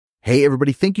Hey,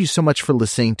 everybody. Thank you so much for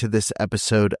listening to this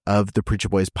episode of the Preacher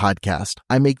Boys podcast.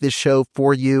 I make this show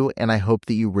for you, and I hope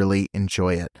that you really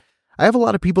enjoy it. I have a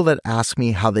lot of people that ask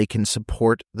me how they can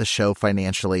support the show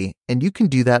financially, and you can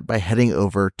do that by heading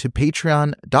over to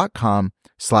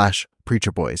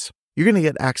patreon.com/preacherboys. You're going to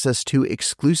get access to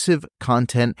exclusive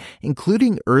content,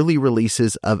 including early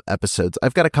releases of episodes.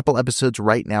 I've got a couple episodes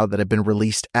right now that have been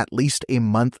released at least a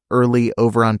month early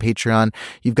over on Patreon.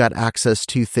 You've got access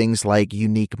to things like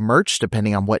unique merch,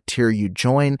 depending on what tier you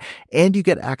join, and you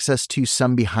get access to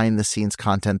some behind the scenes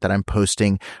content that I'm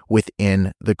posting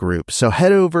within the group. So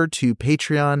head over to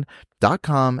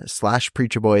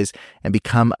patreon.com/preacherboys and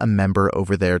become a member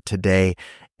over there today.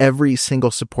 Every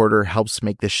single supporter helps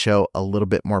make this show a little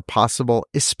bit more possible,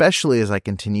 especially as I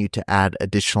continue to add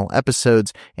additional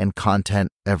episodes and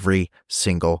content every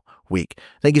single week.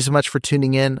 Thank you so much for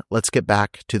tuning in. Let's get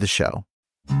back to the show.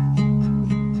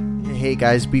 Hey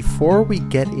guys, before we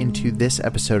get into this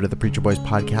episode of the Preacher Boys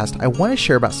podcast, I want to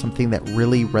share about something that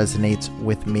really resonates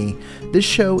with me. This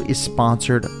show is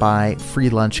sponsored by Free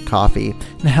Lunch Coffee.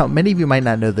 Now, many of you might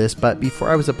not know this, but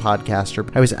before I was a podcaster,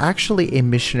 I was actually a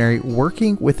missionary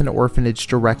working with an orphanage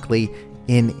directly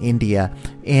in India.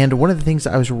 And one of the things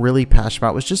I was really passionate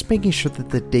about was just making sure that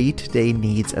the day-to-day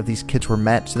needs of these kids were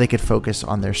met so they could focus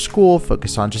on their school,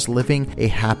 focus on just living a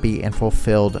happy and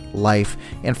fulfilled life.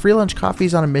 And Free Lunch Coffee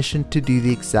is on a mission to do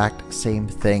the exact same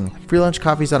thing. Free Lunch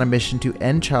Coffee is on a mission to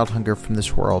end child hunger from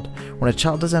this world. When a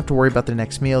child doesn't have to worry about their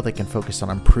next meal, they can focus on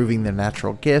improving their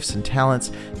natural gifts and talents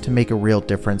to make a real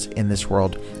difference in this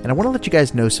world. And I want to let you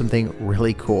guys know something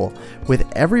really cool. With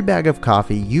every bag of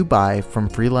coffee you buy from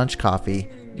Free Lunch Coffee,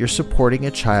 you're supporting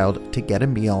a child to get a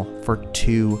meal for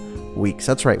 2 weeks.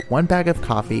 That's right. One bag of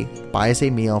coffee buys a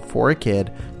meal for a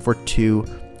kid for 2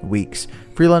 weeks.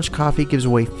 Free Lunch Coffee gives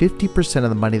away 50% of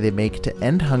the money they make to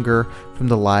end hunger from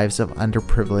the lives of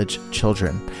underprivileged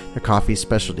children. Their coffee is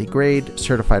specialty grade,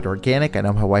 certified organic, I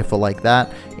know my wife will like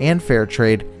that, and fair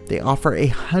trade. They offer a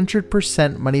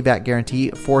 100% money back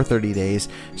guarantee for 30 days,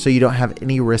 so you don't have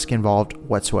any risk involved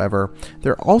whatsoever.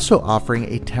 They're also offering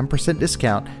a 10%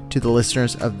 discount to the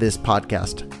listeners of this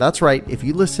podcast. That's right. If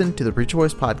you listen to the Preacher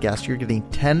Boys podcast, you're getting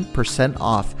 10%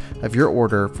 off of your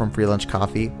order from Free Lunch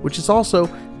Coffee, which is also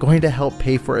going to help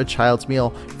pay for a child's meal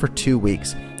for 2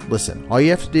 weeks. Listen, all you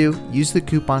have to do, use the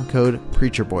coupon code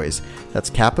PREACHERBOYS. That's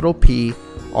capital PREACHER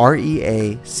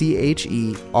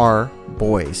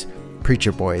Boys.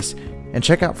 Preacher Boys, and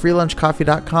check out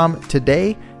freelunchcoffee.com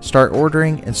today. Start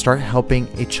ordering and start helping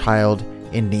a child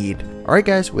in need. All right,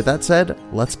 guys, with that said,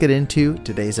 let's get into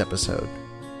today's episode.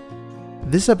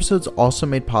 This episode's also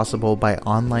made possible by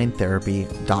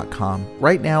onlinetherapy.com.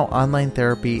 Right now, Online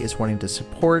Therapy is wanting to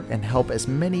support and help as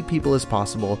many people as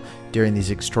possible during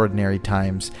these extraordinary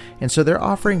times. And so they're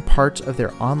offering parts of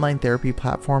their online therapy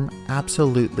platform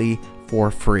absolutely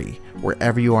for free,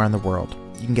 wherever you are in the world.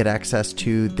 You can get access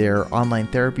to their online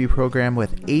therapy program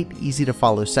with 8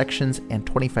 easy-to-follow sections and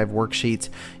 25 worksheets.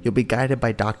 You'll be guided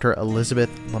by Dr.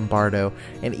 Elizabeth Lombardo,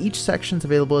 and each section is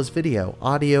available as video,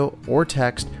 audio, or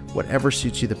text. Whatever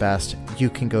suits you the best,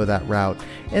 you can go that route.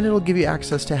 And it'll give you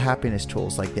access to happiness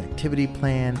tools like the activity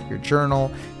plan, your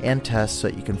journal, and tests so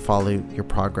that you can follow your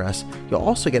progress. You'll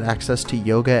also get access to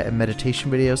yoga and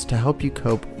meditation videos to help you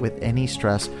cope with any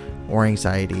stress or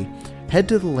anxiety. Head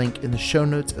to the link in the show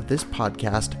notes of this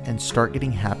podcast and start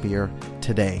getting happier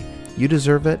today. You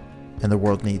deserve it, and the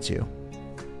world needs you.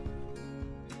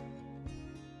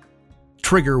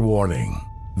 Trigger warning.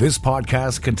 This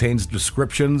podcast contains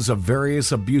descriptions of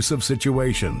various abusive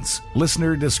situations.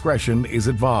 Listener discretion is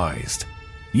advised.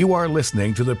 You are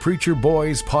listening to the Preacher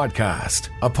Boys podcast,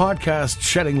 a podcast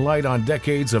shedding light on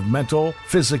decades of mental,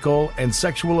 physical, and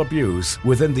sexual abuse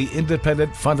within the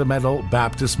independent fundamental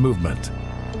Baptist movement.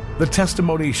 The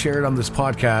testimonies shared on this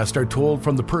podcast are told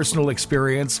from the personal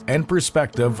experience and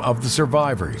perspective of the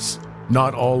survivors.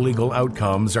 Not all legal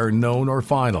outcomes are known or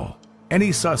final.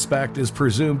 Any suspect is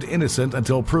presumed innocent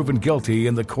until proven guilty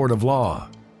in the court of law.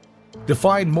 To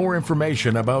find more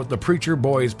information about the Preacher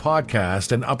Boys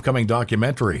podcast and upcoming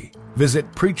documentary,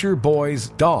 visit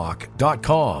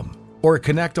preacherboysdoc.com or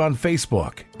connect on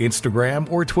Facebook,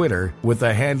 Instagram, or Twitter with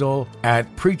the handle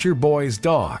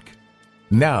 @preacherboysdoc.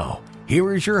 Now,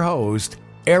 here is your host,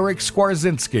 Eric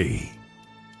Skwarczynski.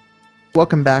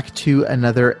 Welcome back to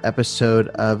another episode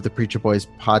of the Preacher Boys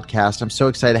podcast. I'm so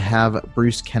excited to have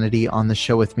Bruce Kennedy on the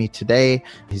show with me today.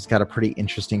 He's got a pretty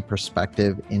interesting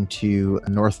perspective into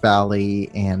North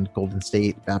Valley and Golden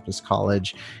State Baptist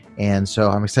College. And so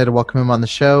I'm excited to welcome him on the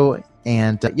show.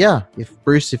 And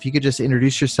Bruce, if you could just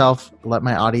introduce yourself, let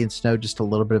my audience know just a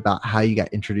little bit about how you got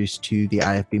introduced to the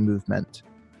IFB movement.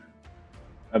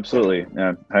 Absolutely.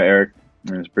 Hi, Eric.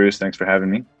 My name is Bruce. Thanks for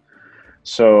having me.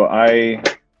 So I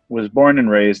was born and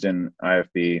raised in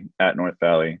IFB at North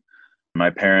Valley. My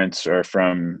parents are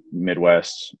from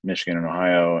Midwest, Michigan and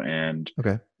Ohio, and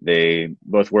Okay. they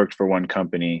both worked for one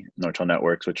company, Nortel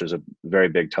Networks, which was a very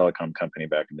big telecom company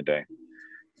back in the day.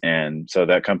 And so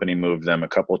that company moved them a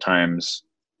couple times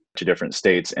to different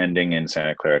states, ending in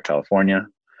Santa Clara, California,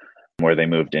 where they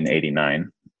moved in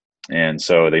 '89. And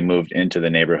so they moved into the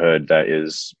neighborhood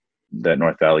that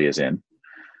North Valley is in.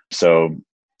 So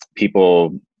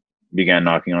people began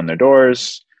knocking on their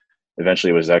doors.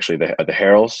 Eventually, it was actually the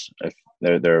Harrells.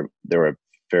 They were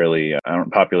fairly, I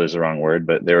don't, popular is the wrong word,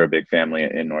 but they were a big family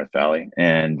in North Valley,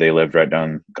 and they lived right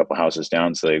down a couple houses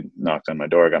down. So they knocked on my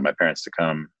door, got my parents to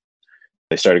come.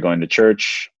 They started going to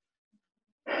church.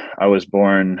 I was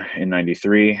born in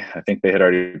 '93. I think they had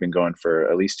already been going for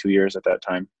at least 2 years at that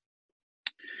time.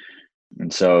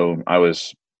 And so I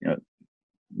was,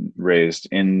 raised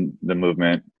in the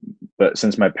movement. But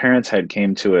since my parents had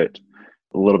came to it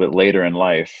a little bit later in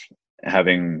life,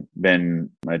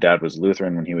 my dad was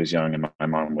Lutheran when he was young, and my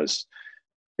mom was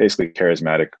basically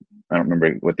charismatic. I don't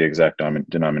remember what the exact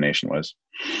denomination was,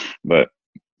 but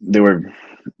they were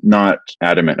not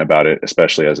adamant about it,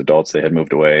 especially as adults. They had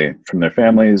moved away from their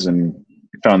families and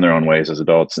found their own ways as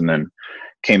adults, and then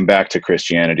came back to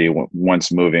Christianity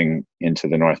once moving into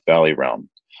the North Valley realm.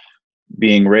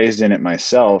 Being raised in it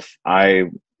myself, I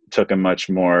took a much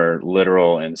more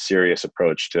literal and serious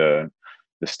approach to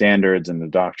the standards and the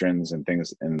doctrines and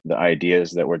things and the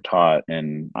ideas that were taught.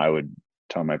 And I would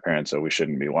tell my parents, oh, we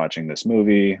shouldn't be watching this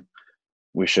movie.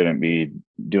 We shouldn't be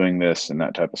doing this and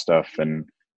that type of stuff. And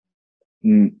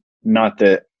not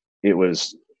that it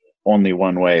was only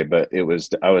one way, but I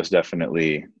was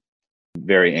definitely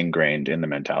very ingrained in the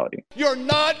mentality. You're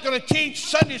not going to teach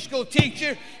Sunday school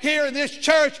teacher here in this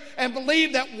church and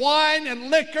believe that wine and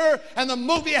liquor and the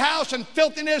movie house and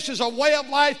filthiness is a way of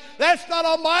life. That's not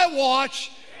on my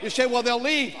watch. You say, well, they'll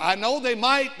leave. I know they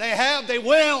might, they have, they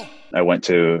will. I went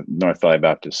to North Valley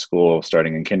Baptist School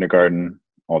starting in kindergarten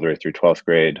all the way through 12th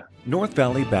grade. North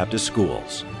Valley Baptist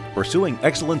Schools, pursuing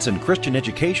excellence in Christian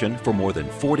education for more than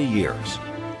 40 years.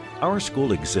 Our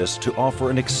school exists to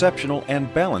offer an exceptional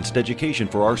and balanced education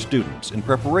for our students in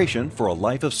preparation for a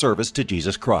life of service to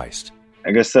Jesus Christ.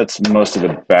 I guess that's most of the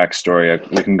backstory.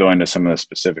 We can go into some of the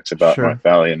specifics about Sure. North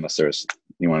Valley unless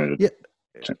you wanted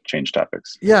to change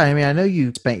topics. Yeah, I mean, I know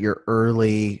you spent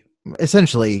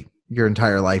essentially your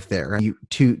entire life there. You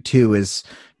two is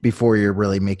before you're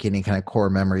really making any kind of core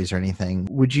memories or anything.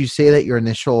 Would you say that your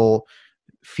initial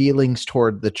feelings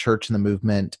toward the church and the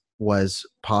movement was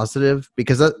positive?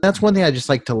 Because that's one thing I just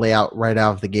like to lay out right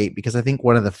out of the gate, because I think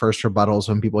one of the first rebuttals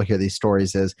when people hear these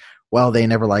stories is, well, they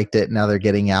never liked it, now they're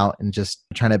getting out and just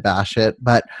trying to bash it.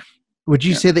 But would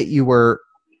you say that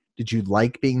did you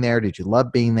like being there? Did you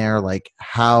love being there? Like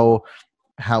how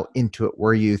into it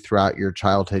were you throughout your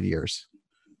childhood years?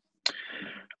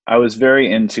 I was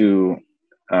very into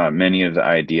many of the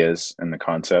ideas and the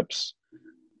concepts.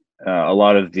 A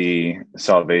lot of the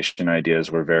salvation ideas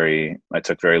I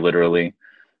took very literally.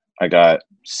 I got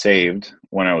saved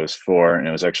when I was 4, and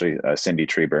it was actually Cindy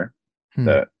Trieber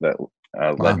that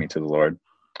led me to the Lord.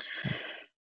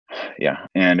 Yeah.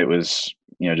 And it was,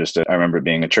 I remember it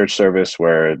being a church service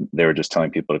where they were just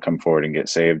telling people to come forward and get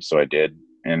saved. So I did.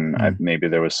 And maybe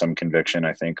there was some conviction,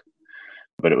 I think,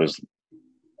 but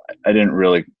I didn't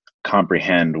really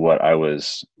comprehend what I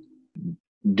was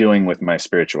doing with my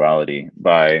spirituality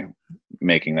by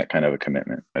making that kind of a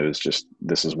commitment. It was just,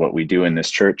 this is what we do in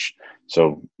this church,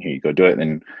 so here you go do it.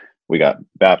 And we got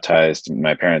baptized, and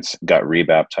my parents got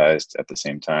rebaptized at the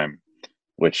same time,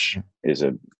 which is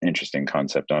an interesting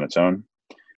concept on its own.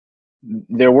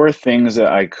 There were things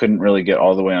that I couldn't really get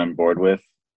all the way on board with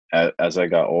as I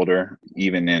got older,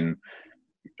 even in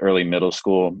early middle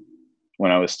school, when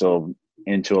I was still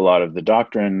into a lot of the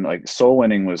doctrine. Like soul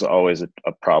winning was always a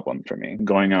problem for me.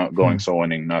 Going soul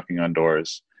winning, knocking on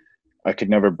doors. I could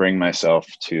never bring myself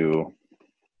to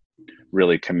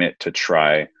really commit to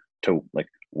try to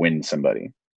win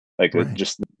somebody.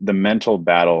 Just the mental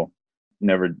battle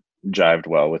never jived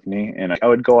well with me. And I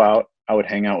would go out, I would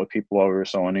hang out with people while we were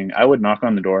soul winning. I would knock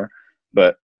on the door,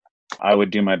 but I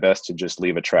would do my best to just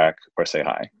leave a track or say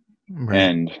hi. Right.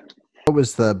 And what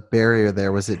was the barrier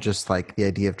there? Was it just like the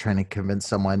idea of trying to convince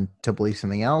someone to believe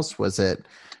something else? Was it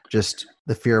just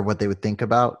the fear of what they would think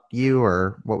about you,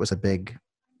 or what was a big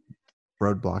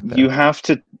roadblock there?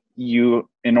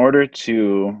 In order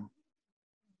to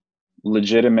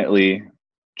legitimately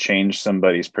change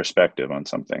somebody's perspective on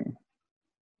something,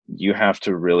 you have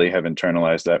to really have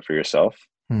internalized that for yourself.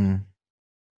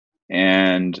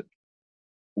 And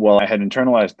Well, I had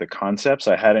internalized the concepts.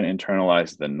 I hadn't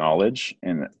internalized the knowledge,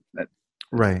 and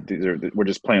Right. we're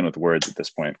just playing with words at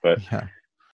this point. But Yeah.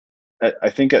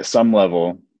 I think at some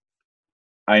level,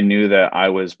 I knew that I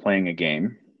was playing a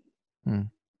game,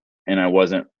 and I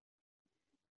wasn't.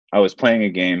 I was playing a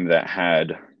game that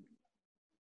had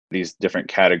these different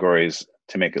categories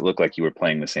to make it look like you were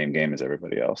playing the same game as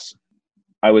everybody else.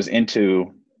 I was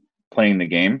into playing the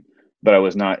game, but I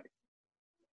was not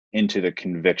into the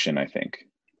conviction, I think.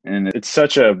 And it's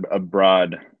such a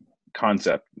broad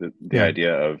concept, the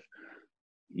idea of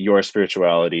your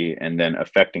spirituality and then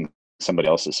affecting somebody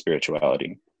else's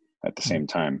spirituality at the same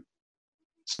time.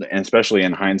 And especially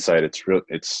in hindsight, it's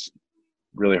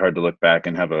really hard to look back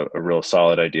and have a real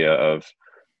solid idea of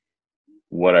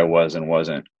what I was and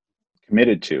wasn't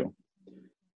committed to.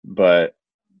 But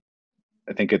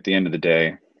I think at the end of the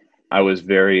day, I was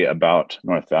very about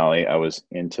North Valley. I was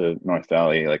into North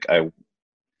Valley. Like, I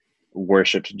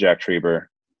worshipped Jack Trieber.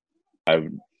 I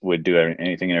would do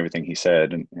anything and everything he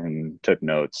said, and took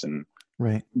notes. And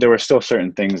there were still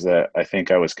certain things that I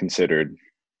think I was considered.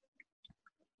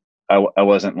 I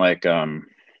wasn't like a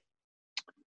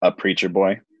preacher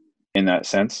boy in that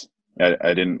sense. I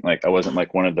wasn't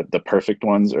like one of the perfect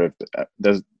ones, or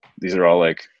these are all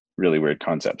like really weird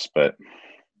concepts, but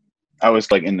I was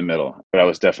like in the middle, but I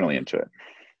was definitely into it.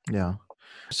 Yeah.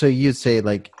 So you'd say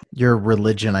like your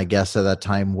religion, I guess, at that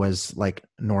time was like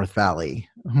North Valley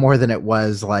more than it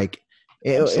was like.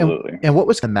 Absolutely. And what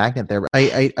was the magnet there?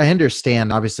 I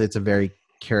understand. Obviously, it's a very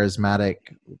charismatic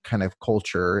kind of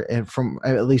culture, and from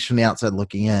at least from the outside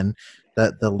looking in,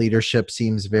 that the leadership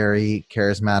seems very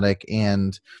charismatic,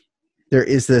 and there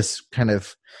is this kind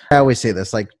of. I always say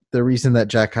this, like the reason that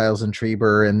Jack Hyles and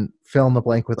Trieber and fill in the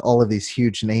blank with all of these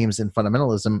huge names in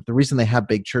fundamentalism, the reason they have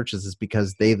big churches is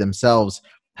because they themselves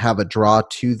have a draw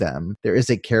to them. There is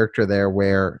a character there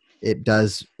where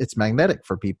it's magnetic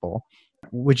for people.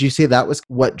 Would you say that was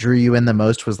what drew you in the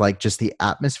most, was like just the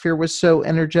atmosphere was so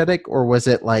energetic, or was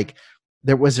it like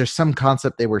was there some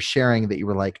concept they were sharing that you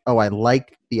were like, oh, I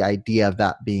like the idea of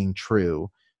that being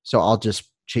true, so I'll just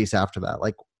chase after that?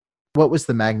 Like, what was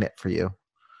the magnet for you?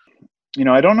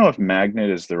 I don't know if magnet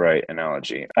is the right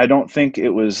analogy. I don't think it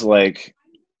was like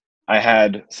I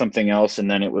had something else and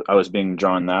then I was being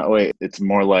drawn that way. It's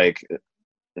more like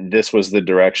this was the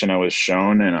direction I was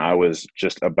shown, and I was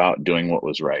just about doing what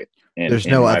was right. There's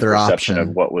no other perception option of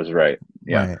what was right.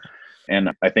 Yeah. Right. And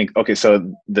I think, okay,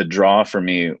 so the draw for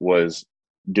me was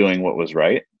doing what was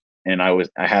right. And I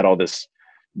had all this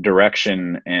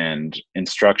direction and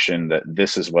instruction that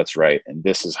this is what's right, and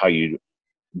this is how you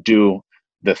do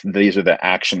these are the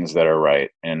actions that are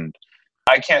right. And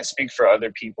I can't speak for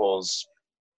other people's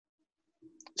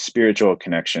spiritual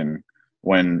connection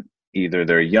when either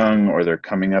they're young or they're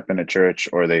coming up in a church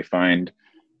or they find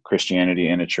Christianity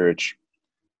in a church.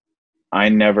 I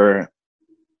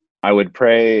would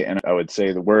pray and I would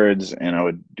say the words and I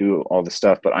would do all the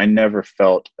stuff, but I never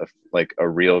felt like a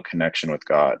real connection with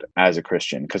God as a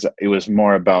Christian, because it was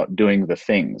more about doing the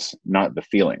things, not the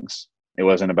feelings. It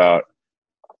wasn't about,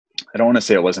 I don't want to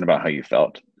say it wasn't about how you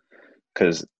felt,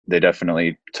 because they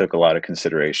definitely took a lot of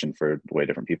consideration for the way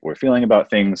different people were feeling about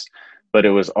things, but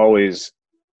it was always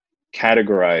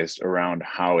categorized around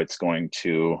how it's going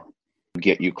to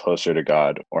get you closer to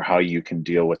God, or how you can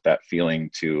deal with that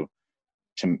feeling to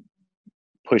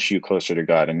push you closer to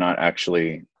God, and not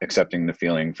actually accepting the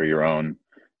feeling for your own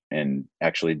and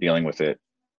actually dealing with it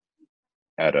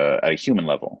at a human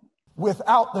level.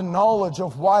 Without the knowledge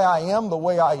of why I am the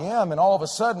way I am, and all of a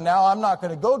sudden now I'm not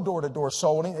going to go door to door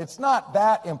soul winning. It's not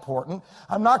that important.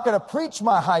 I'm not going to preach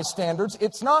my high standards.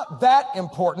 It's not that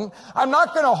important. I'm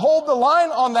not going to hold the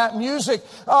line on that music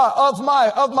of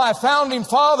my founding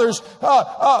fathers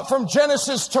from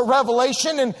Genesis to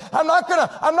Revelation, and I'm not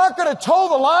going to toe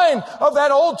the line of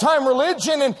that old time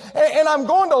religion, and I'm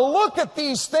going to look at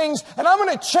these things and I'm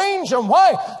going to change them.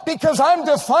 Why? Because I'm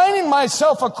defining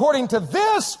myself according to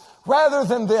this rather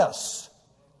than this.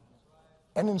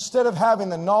 And instead of having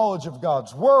the knowledge of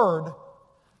God's Word,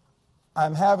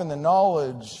 I'm having the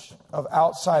knowledge of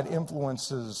outside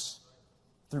influences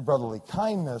through brotherly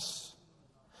kindness.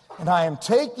 And I am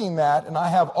taking that, and I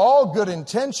have all good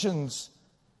intentions,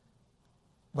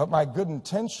 but my good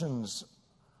intentions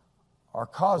are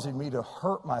causing me to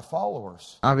hurt my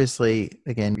followers. Obviously,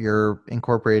 again, you're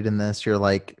incorporated in this.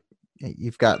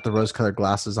 You've got the rose-colored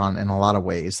glasses on in a lot of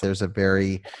ways.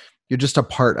 You're just a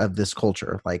part of this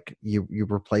culture. Like you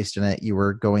were placed in it. You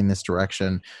were going this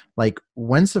direction. Like,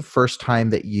 when's the first time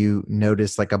that you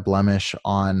noticed like a blemish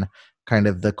on kind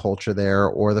of the culture there,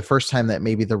 or the first time that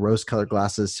maybe the rose-colored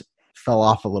glasses fell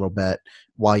off a little bit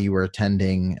while you were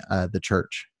attending the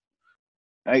church?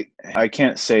 I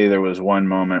can't say there was one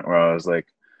moment where I was like,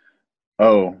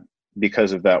 oh,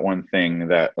 because of that one thing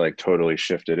that like totally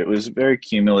shifted. It was very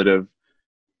cumulative.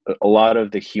 A lot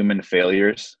of the human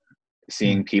failures,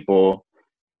 seeing people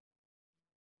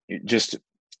just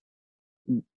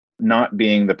not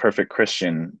being the perfect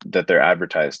Christian that they're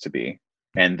advertised to be,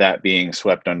 and that being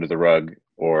swept under the rug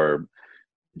or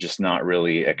just not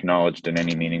really acknowledged in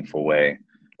any meaningful way,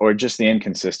 or just the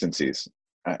inconsistencies.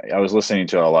 I was listening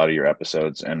to a lot of your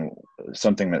episodes, and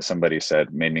something that somebody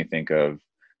said made me think of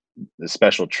the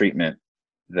special treatment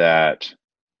that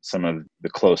some of the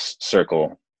close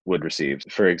circle would receive.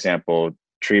 For example,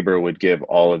 Trieber would give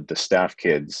all of the staff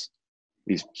kids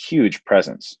these huge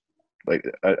presents, like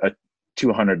a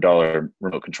 $200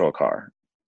 remote control car.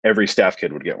 Every staff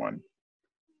kid would get one.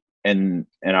 And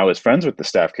I was friends with the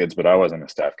staff kids, but I wasn't a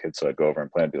staff kid. So I'd go over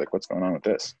and play and be like, what's going on with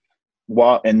this?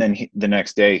 And then the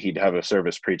next day he'd have a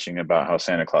service preaching about how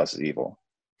Santa Claus is evil.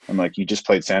 I'm like, you just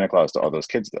played Santa Claus to all those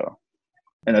kids though.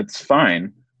 And that's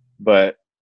fine. But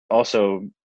also,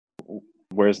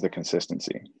 where's the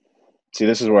consistency? See,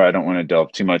 this is where I don't want to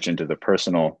delve too much into the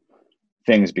personal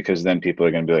things, because then people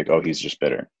are going to be like, oh, he's just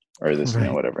bitter, or this,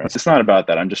 right. Whatever. It's not about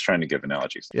that. I'm just trying to give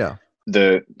analogies. Yeah.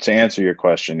 To answer your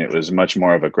question, it was much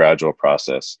more of a gradual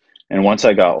process. And once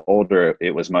I got older,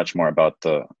 it was much more about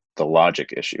the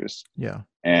logic issues. Yeah.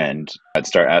 And I'd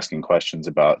start asking questions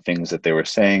about things that they were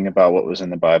saying about what was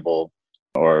in the Bible,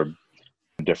 or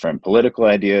different political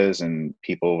ideas, and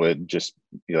people would just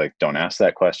be like, don't ask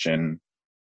that question,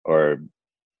 or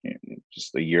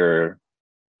just you're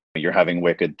having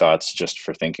wicked thoughts just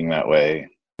for thinking that way,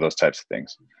 those types of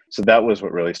things. So that was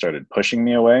what really started pushing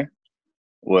me away,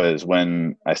 was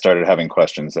when I started having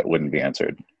questions that wouldn't be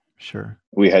answered. Sure.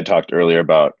 We had talked earlier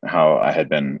about how I had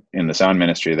been in the sound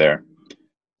ministry there,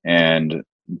 and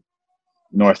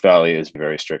North Valley is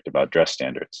very strict about dress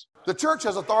standards. The church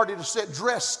has authority to set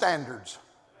dress standards.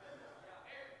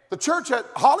 The church at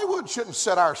Hollywood shouldn't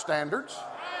set our standards.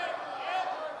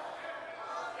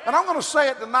 And I'm going to say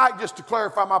it tonight just to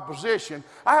clarify my position.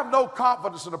 I have no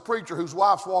confidence in a preacher whose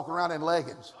wife's walking around in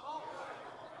leggings.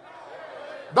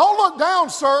 Don't look down,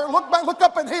 sir. Look back, look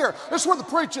up in here. This is where the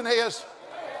preaching is.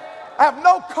 I have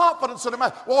no confidence in him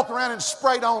walking around in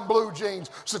sprayed-on blue jeans,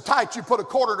 so tight you put a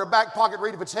quarter in her back pocket,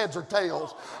 read if it's heads or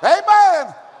tails.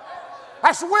 Amen.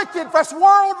 That's wicked. That's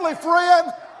worldly,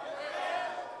 friend.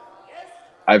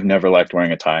 I've never liked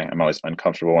wearing a tie. I'm always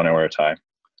uncomfortable when I wear a tie.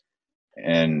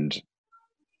 And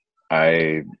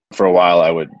for a while, I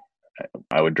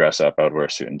would dress up. I would wear a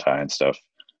suit and tie and stuff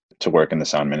to work in the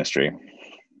sound ministry.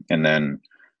 And then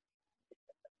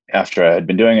after I had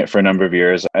been doing it for a number of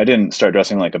years, I didn't start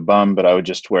dressing like a bum, but I would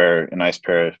just wear a nice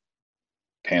pair of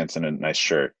pants and a nice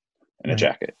shirt and a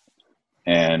jacket.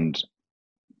 And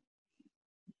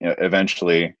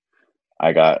eventually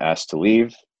I got asked to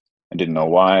leave. I didn't know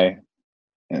why.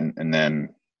 And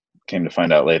then came to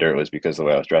find out later it was because of the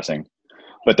way I was dressing.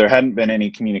 But there hadn't been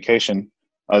any communication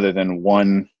other than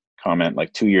one comment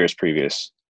like 2 years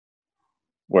previous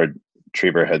where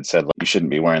Trieber had said, like, you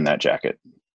shouldn't be wearing that jacket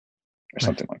or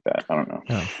something like that. I don't know.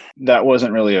 Yeah. That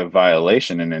wasn't really a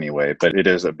violation in any way, but it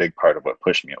is a big part of what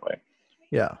pushed me away.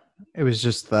 Yeah. It was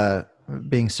just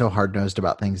being so hard-nosed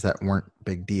about things that weren't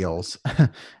big deals.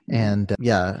 And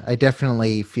I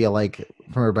definitely feel like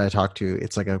from everybody I talk to,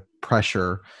 it's like a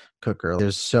pressure cooker.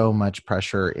 There's so much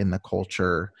pressure in the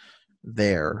culture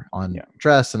there on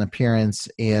dress and appearance.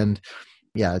 And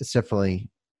it's definitely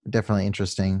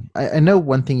interesting. I know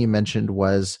one thing you mentioned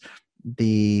was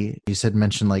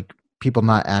mentioned like people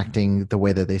not acting the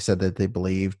way that they said that they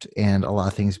believed, and a lot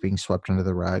of things being swept under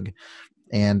the rug.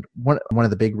 And one of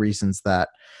the big reasons that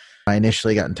I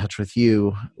initially got in touch with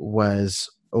you was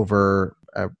over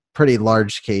a pretty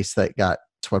large case that got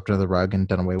swept under the rug and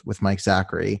done away with Mike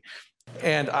Zachary.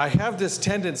 And I have this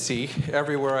tendency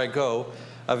everywhere I go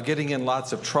of getting in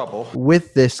lots of trouble.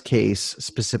 With this case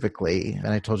specifically, and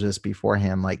I told you this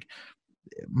beforehand, like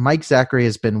Mike Zachary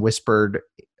has been whispered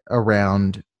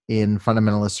around in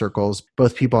fundamentalist circles,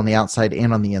 both people on the outside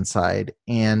and on the inside.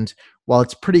 And while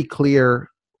it's pretty clear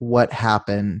what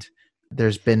happened,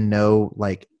 there's been no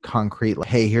like concrete, like,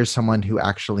 hey, here's someone who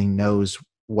actually knows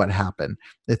what happened.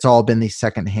 It's all been these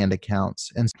secondhand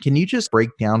accounts. And can you just break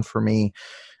down for me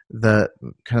the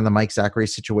kind of the Mike Zachary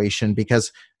situation?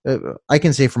 Because I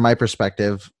can say from my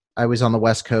perspective, I was on the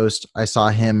West Coast. I saw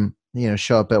him,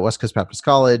 show up at West Coast Baptist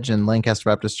College and Lancaster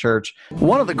Baptist Church.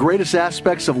 One of the greatest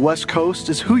aspects of West Coast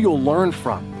is who you'll learn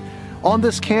from. On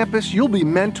this campus, you'll be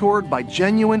mentored by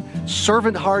genuine,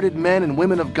 servant-hearted men and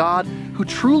women of God who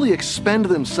truly expend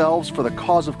themselves for the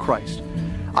cause of Christ.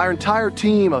 Our entire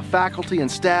team of faculty and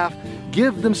staff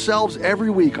give themselves every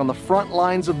week on the front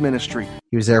lines of ministry.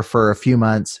 He was there for a few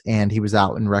months and he was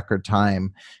out in record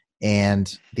time.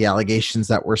 And the allegations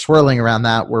that were swirling around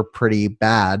that were pretty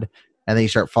bad. And then you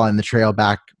start following the trail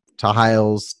back to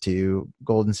Hiles, to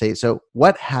Golden State. So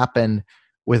what happened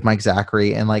with Mike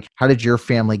Zachary, and like, how did your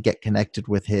family get connected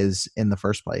with his in the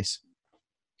first place?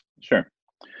 Sure.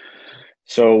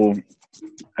 So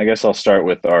I guess I'll start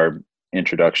with our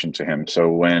introduction to him. So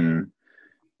when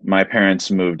my parents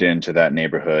moved into that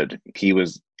neighborhood, he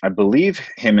was, I believe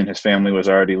him and his family was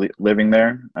already living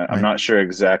there. I'm not sure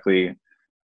exactly,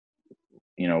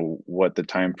 what the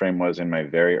time frame was in my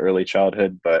very early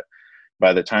childhood, but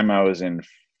by the time I was in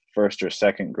first or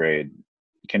second grade,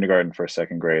 kindergarten, first,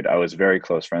 second grade, I was very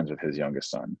close friends with his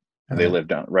youngest son. And they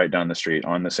lived right down the street,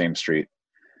 on the same street.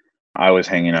 I was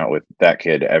hanging out with that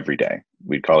kid every day.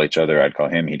 We'd call each other. I'd call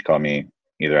him. He'd call me.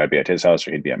 Either I'd be at his house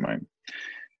or he'd be at mine.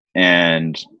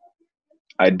 And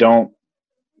I don't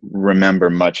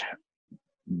remember much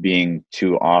being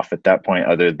too off at that point,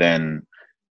 other than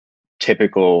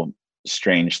typical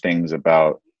strange things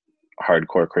about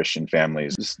hardcore Christian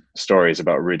families, stories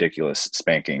about ridiculous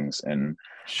spankings and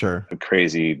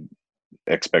crazy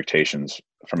expectations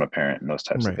from a parent and those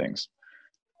types of things.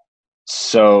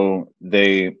 So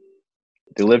they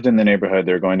lived in the neighborhood.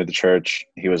 They were going to the church.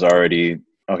 He was already,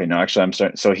 I'm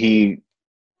starting. So I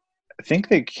think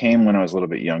they came when I was a little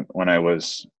bit young, when I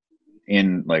was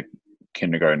in like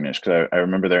kindergarten-ish, because I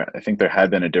remember I think there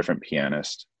had been a different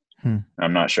pianist.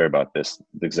 I'm not sure about the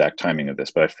exact timing of this,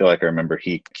 but I feel like I remember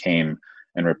he came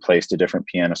and replaced a different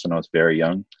pianist when I was very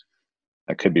young.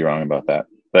 I could be wrong about that.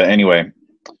 But anyway,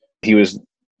 he was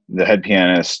the head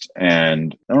pianist,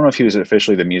 and I don't know if he was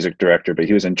officially the music director, but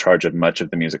he was in charge of much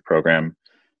of the music program.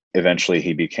 Eventually,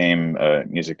 he became a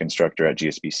music instructor at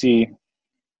GSBC.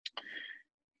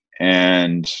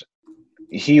 And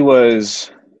he was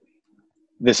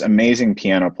this amazing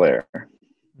piano player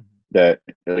that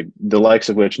the likes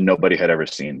of which nobody had ever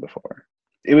seen before.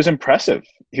 It was impressive.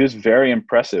 He was very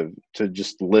impressive to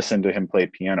just listen to him play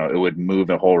piano. It would move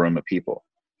a whole room of people.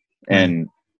 And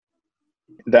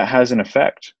that has an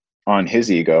effect on his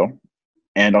ego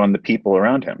and on the people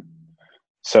around him.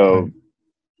 So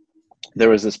there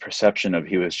was this perception of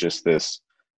he was just this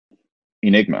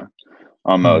enigma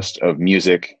almost of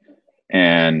music,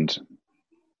 and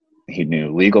he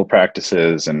knew legal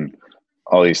practices and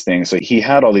all these things. So he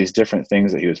had all these different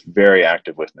things that he was very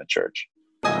active with in the church.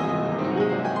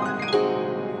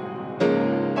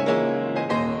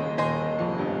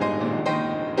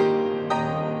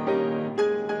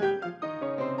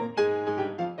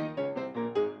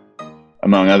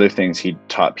 Among other things, he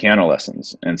taught piano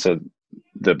lessons. And so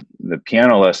the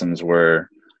piano lessons were,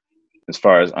 as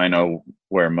far as I know,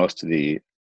 where most of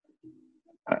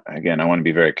again, I want to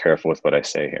be very careful with what I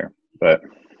say here, but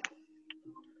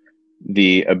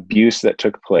the abuse that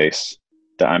took place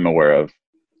that I'm aware of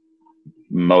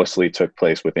mostly took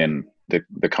place within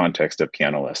the context of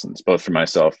piano lessons, both for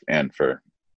myself and for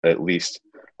at least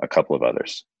a couple of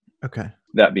others. Okay.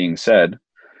 That being said,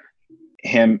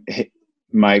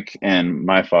 Mike and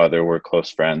my father were close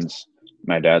friends.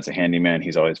 My dad's a handyman.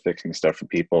 He's always fixing stuff for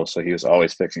people. So he was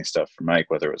always fixing stuff for Mike,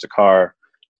 whether it was a car,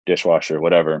 dishwasher,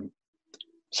 whatever.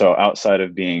 So outside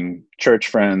of being church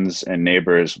friends and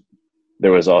neighbors,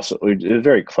 there was also, it was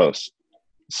very close.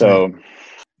 So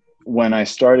when I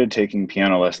started taking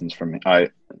piano lessons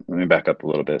let me back up a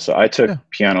little bit. So I took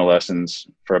piano lessons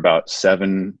for about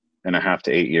 7.5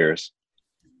 to 8 years.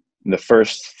 The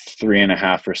first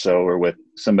 3.5 or so were with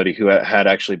somebody who had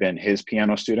actually been his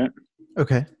piano student.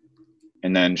 Okay.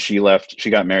 And then she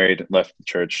got married, left the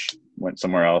church, went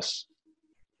somewhere else.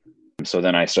 So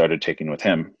then I started taking with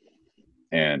him.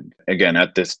 And again,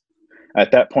 at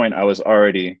that point, I was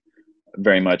already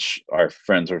very much, our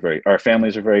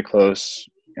families are very close.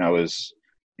 I was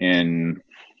if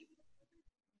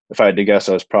I had to guess,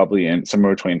 I was probably in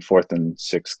somewhere between 4th and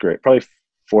 6th grade, probably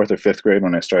 4th or 5th grade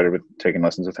when I started with taking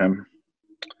lessons with him.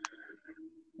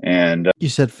 And you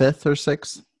said 5th or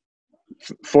 6th?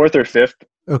 4th or 5th.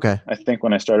 Okay. I think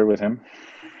when I started with him,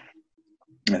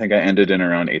 I think I ended in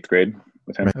around 8th grade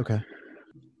with him. Okay.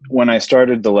 When I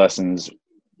started the lessons,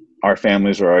 our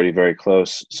families were already very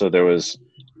close. So there was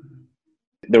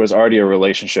already a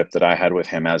relationship that I had with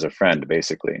him as a friend,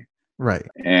 basically. Right.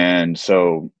 And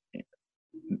so it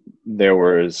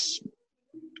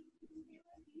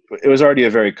was already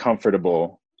a very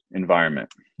comfortable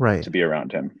environment, right, to be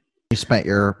around him. You spent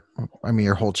your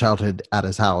whole childhood at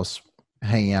his house,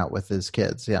 hanging out with his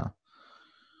kids. Yeah.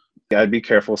 I'd be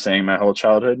careful saying my whole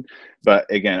childhood, but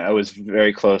again, I was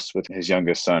very close with his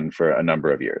youngest son for a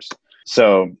number of years.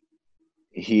 So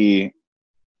he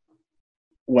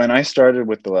when I started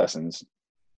with the lessons,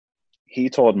 he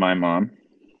told my mom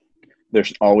there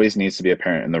always needs to be a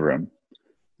parent in the room.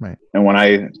 Right. And when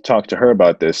I talked to her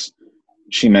about this,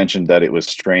 she mentioned that it was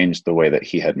strange the way that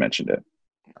he had mentioned it.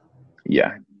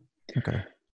 Yeah. Okay.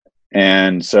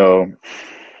 And so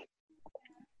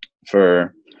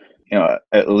for,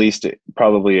 at least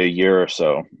probably a year or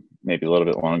so, maybe a little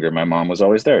bit longer, my mom was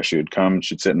always there. She would come,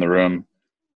 she'd sit in the room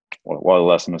while the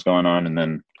lesson was going on and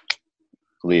then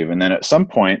leave. And then at some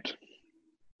point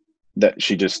that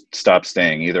she just stopped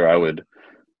staying. Either I would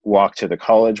walk to the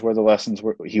college where the lessons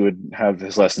were, he would have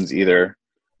his lessons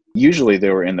usually they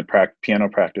were in the piano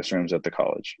practice rooms at the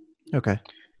college. Okay.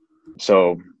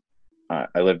 So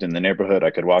I lived in the neighborhood.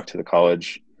 I could walk to the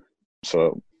college.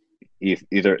 So if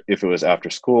it was after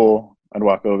school, I'd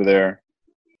walk over there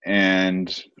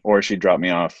or she'd drop me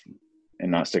off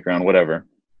and not stick around, whatever.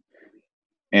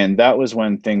 And that was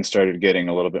when things started getting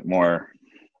a little bit more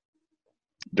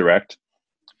direct.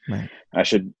 Right. I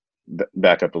should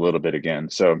back up a little bit again.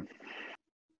 So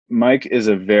Mike is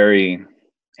a very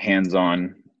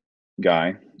hands-on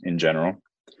guy in general.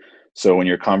 So when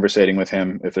you're conversating with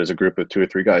him, if there's a group of 2 or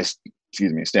 3 guys,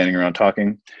 standing around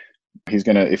talking,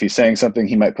 if he's saying something,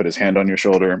 he might put his hand on your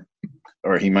shoulder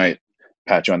or he might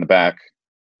pat you on the back.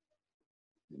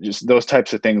 Just those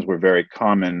types of things were very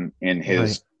common in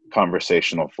his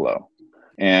conversational flow.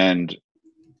 And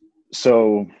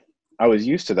so I was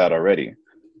used to that already.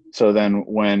 So then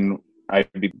when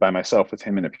I'd be by myself with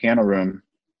him in the piano room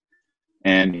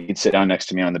and he'd sit down next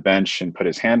to me on the bench and put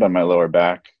his hand on my lower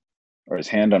back or his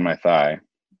hand on my thigh,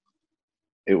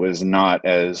 it was not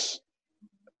as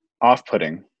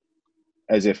off-putting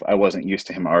as if I wasn't used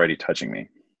to him already touching me.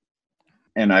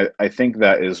 And I think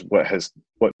that is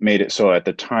what made it so at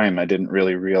the time I didn't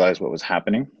really realize what was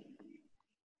happening.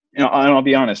 And I'll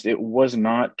be honest, it was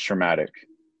not traumatic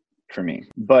for me,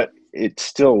 but it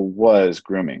still was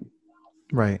grooming.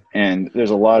 Right. And there's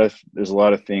a lot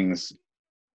of things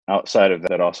outside of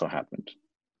that also happened.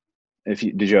 I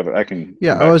can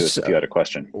yeah, come back to this if you had a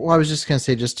question. Well, I was just going to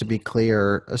say, just to be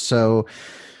clear, so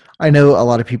I know a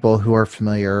lot of people who are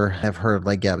familiar have heard,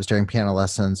 like, yeah, it was during piano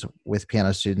lessons with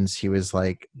piano students. He was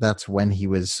like, that's when he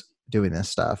was doing this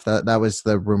stuff. That was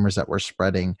the rumors that were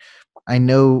spreading. I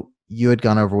know you had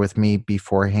gone over with me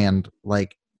beforehand,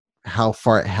 like how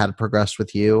far it had progressed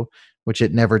with you, which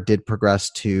it never did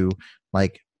progress to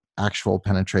like actual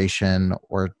penetration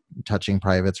or touching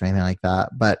privates or anything like that.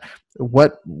 But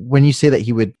when you say that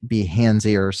he would be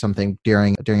handsy or something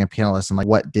during a piano lesson, like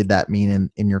what did that mean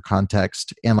in your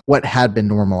context, and what had been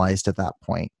normalized at that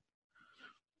point?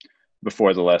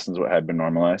 Before the lessons, what had been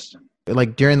normalized?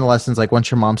 Like during the lessons, like once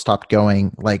your mom stopped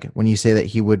going, like when you say that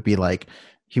he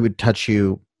would touch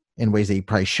you in ways that you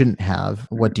probably shouldn't have,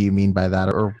 what do you mean by that?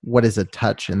 Or what is a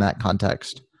touch in that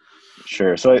context?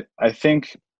 Sure. So I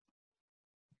think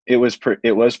it was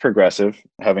progressive.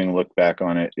 Having looked back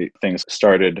on it, things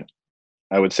started,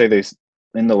 I would say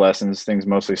in the lessons, things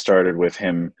mostly started with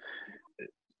him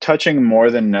touching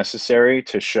more than necessary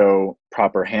to show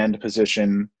proper hand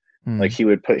position. Like he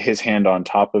would put his hand on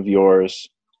top of yours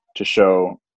to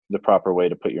show the proper way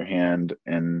to put your hand,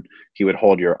 and he would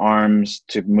hold your arms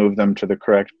to move them to the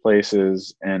correct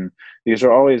places. And these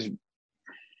are always,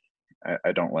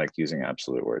 I don't like using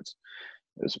absolute words.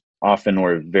 It's often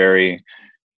were very,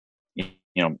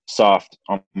 soft,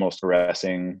 almost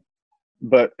caressing,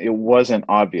 but it wasn't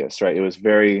obvious, right? It was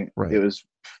very, It was,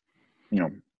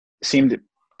 seemed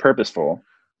purposeful,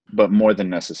 but more than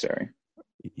necessary.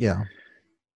 Yeah.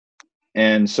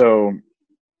 And so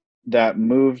that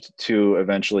moved to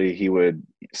eventually he would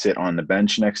sit on the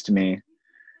bench next to me.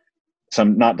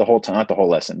 Not the whole time, not the whole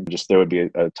lesson. Just there would be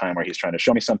a time where he's trying to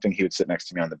show me something. He would sit next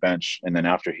to me on the bench, and then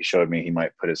after he showed me, he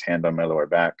might put his hand on my lower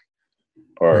back,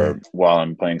 or while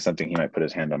I'm playing something, he might put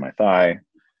his hand on my thigh.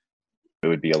 It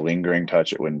would be a lingering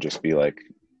touch. It wouldn't just be like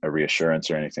a reassurance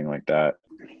or anything like that.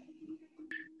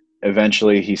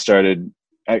 Eventually, he started,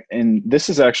 and this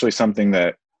is actually something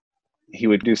that he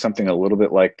would do something a little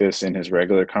bit like this in his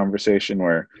regular conversation,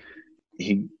 where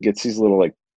he gets these little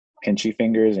like pinchy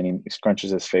fingers and he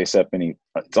scrunches his face up, and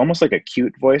it's almost like a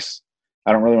cute voice.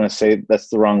 I don't really want to say that's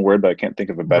the wrong word, but I can't think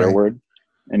of a better word.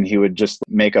 And he would just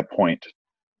make a point,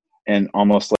 and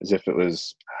almost as if it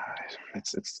was,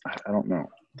 I don't know.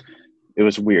 It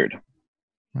was weird,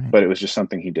 but it was just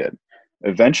something he did.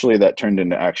 Eventually that turned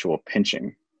into actual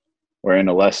pinching, where in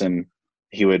a lesson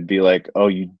he would be like,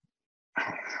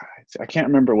 I can't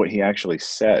remember what he actually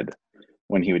said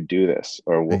when he would do this,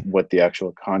 or what the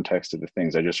actual context of the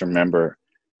things. I just remember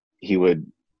he would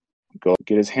go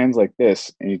get his hands like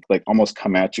this, and he'd like almost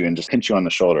come at you and just pinch you on the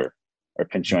shoulder or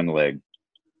pinch you on the leg.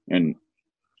 And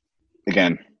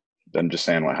again, I'm just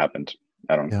saying what happened.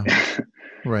 I don't,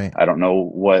 Right. I don't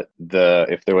know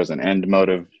if there was an end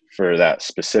motive for that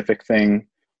specific thing,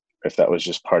 if that was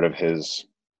just part of his,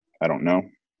 I don't know.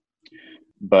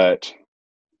 But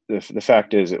the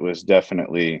fact is, it was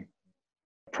definitely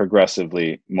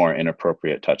progressively more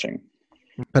inappropriate touching.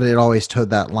 But it always towed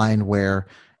that line where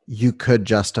you could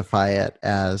justify it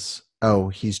as, oh,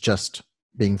 he's just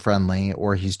being friendly,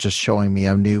 or he's just showing me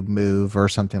a new move or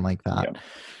something like that.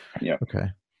 Yeah. Okay.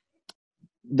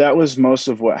 That was most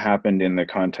of what happened in the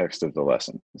context of the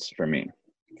lessons for me,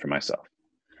 for myself.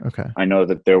 Okay. I know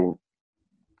that there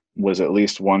was at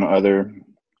least one other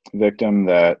victim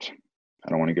that I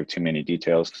don't want to give too many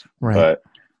details, but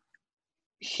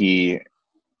he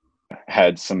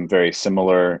had some very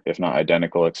similar, if not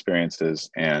identical, experiences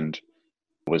and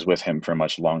was with him for a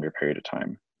much longer period of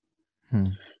time.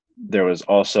 There was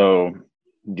also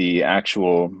the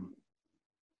actual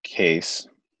case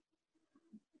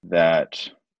that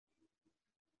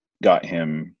got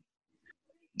him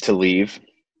to leave.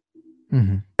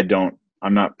 I'm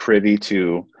not privy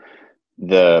to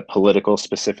the political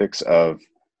specifics of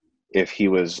if he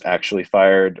was actually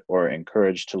fired or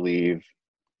encouraged to leave.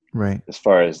 Right. As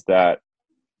far as that,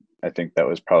 I think that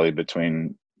was probably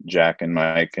between Jack and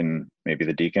Mike and maybe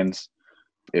the deacons,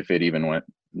 if it even went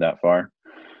that far.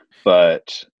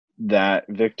 But that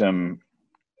victim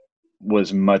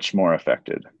was much more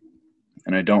affected.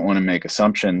 And I don't want to make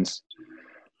assumptions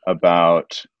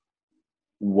about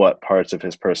what parts of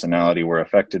his personality were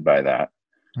affected by that.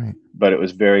 Right. But it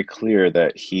was very clear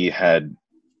that he had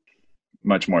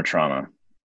much more trauma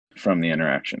from the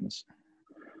interactions.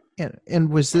 And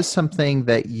was this something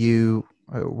that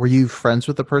were you friends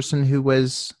with the person who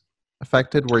was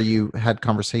affected? Where you had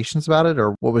conversations about it,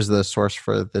 or what was the source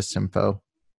for this info?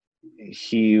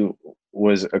 He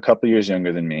was a couple years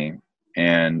younger than me,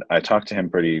 and I talked to him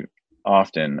pretty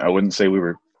often. I wouldn't say we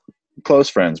were close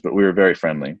friends, but we were very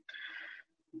friendly.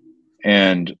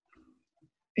 And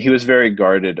he was very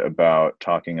guarded about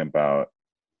talking about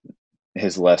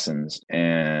his lessons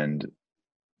and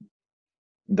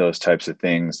those types of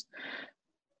things.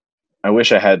 I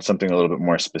wish I had something a little bit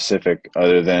more specific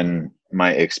other than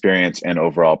my experience and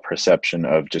overall perception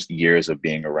of just years of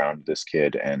being around this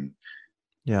kid and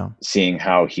seeing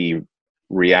how he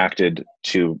reacted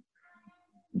to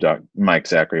Mike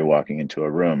Zachary walking into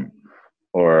a room.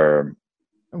 Or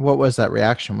what was that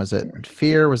reaction? Was it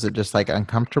fear? Was it just like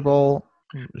uncomfortable?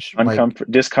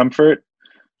 Discomfort,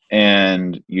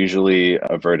 and usually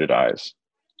averted eyes.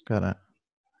 Got it.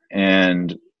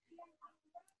 And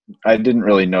I didn't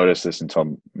really notice this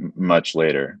until much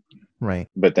later. Right.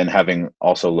 But then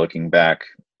looking back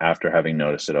after having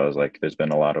noticed it, I was like, there's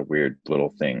been a lot of weird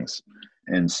little things.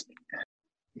 And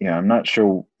I'm not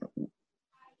sure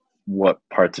what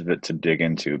parts of it to dig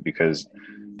into, because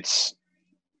it's,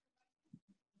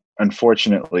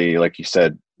 unfortunately, like you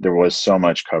said, there was so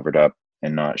much covered up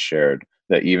and not shared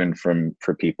that even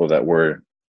for people that were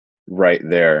right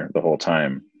there the whole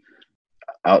time,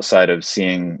 outside of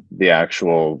seeing the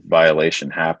actual violation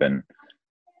happen,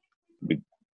 we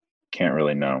can't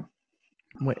really know.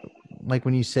 Like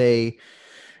when you say,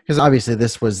 because obviously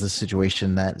this was the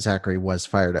situation that Zachary was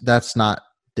fired. That's not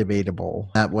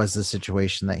debatable. That was the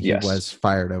situation that he was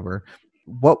fired over.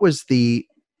 What was the,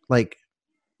 like,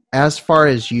 as far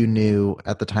as you knew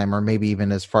at the time, or maybe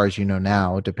even as far as you know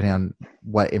now, depending on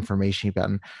what information you've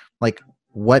gotten, like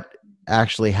what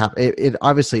actually happened? It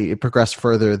obviously it progressed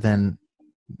further than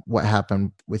what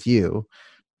happened with you.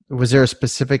 Was there a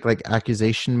specific like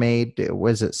accusation made?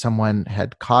 Was it someone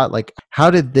had caught? Like,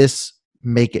 how did this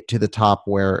make it to the top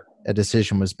where a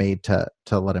decision was made to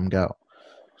let him go?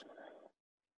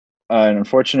 And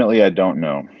unfortunately, I don't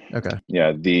know. Okay.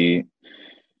 Yeah,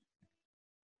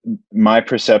 my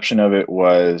perception of it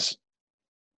was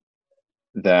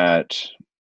that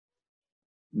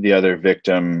the other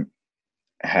victim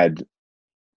had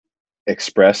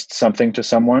expressed something to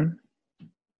someone,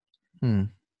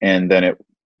 and then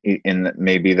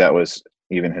maybe that was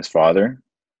even his father,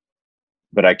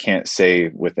 but I can't say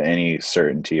with any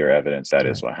certainty or evidence that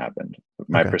is what happened.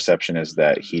 My perception is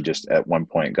that he just at one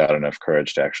point got enough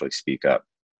courage to actually speak up.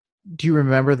 Do you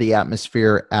remember the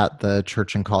atmosphere at the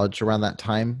church and college around that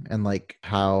time, and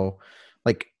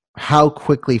how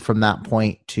quickly from that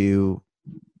point to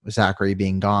Zachary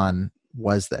being gone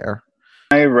was there?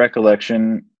 My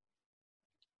recollection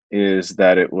is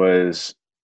that it was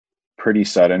pretty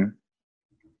sudden,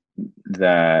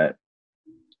 that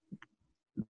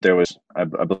there was, I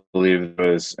believe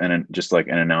there was just like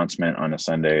an announcement on a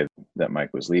Sunday that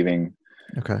Mike was leaving.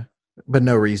 Okay. But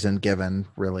no reason given,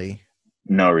 really.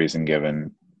 No reason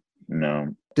given.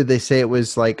 No. Did they say it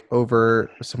was like over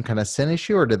some kind of sin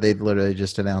issue, or did they literally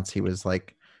just announce he was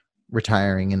like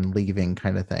retiring and leaving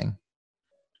kind of thing?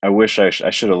 I wish I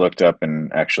should have looked up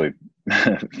and actually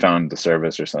found the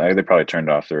service or something. They probably turned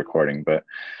off the recording, but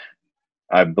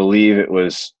I believe it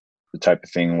was the type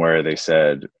of thing where they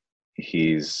said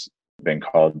he's been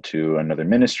called to another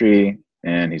ministry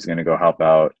and he's going to go help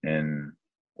out in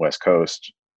West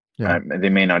Coast. Yeah. They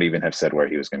may not even have said where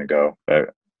he was going to go, but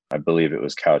I believe it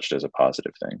was couched as a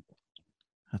positive thing.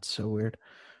 That's so weird.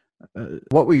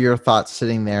 What were your thoughts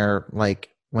sitting there, like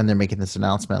when they're making this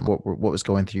announcement? What was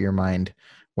going through your mind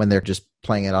when they're just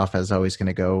playing it off as always going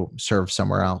to go serve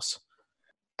somewhere else?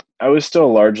 I was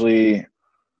still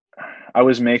I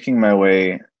was making my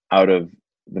way out of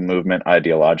the movement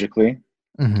ideologically,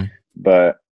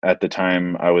 but at the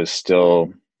time I was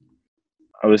still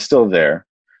there,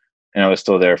 and I was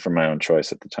still there for my own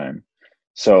choice at the time.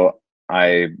 So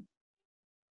I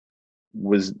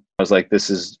was like, this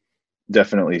is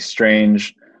definitely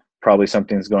strange. Probably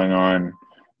something's going on,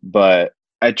 but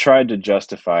I tried to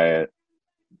justify it.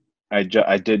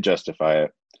 I did justify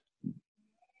it.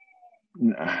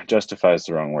 Justify is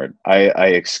the wrong word. I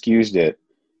excused it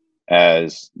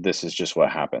as this is just what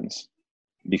happens,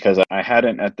 because I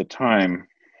hadn't at the time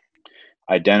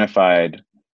identified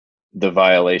the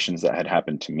violations that had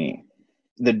happened to me.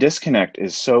 The disconnect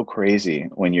is so crazy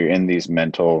when you're in these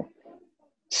mental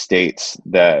states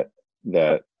that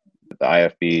the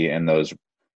IFB and those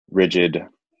rigid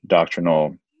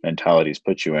doctrinal mentalities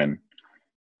put you in.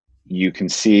 You can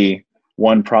see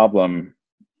one problem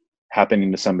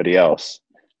happening to somebody else,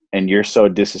 and you're so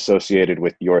disassociated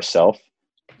with yourself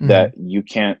that you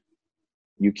can't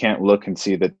look and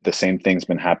see that the same thing's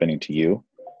been happening to you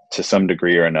to some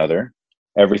degree or another.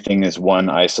 Everything is one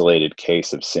isolated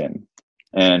case of sin,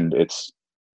 and it's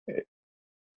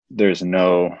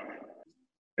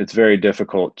very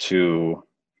difficult to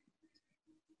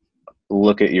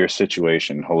look at your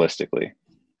situation holistically,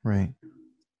 right,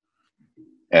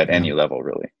 at any level,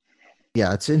 really.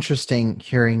 Yeah, it's interesting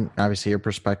hearing obviously your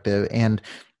perspective, and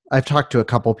I've talked to a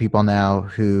couple people now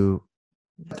who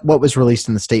what was released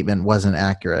in the statement wasn't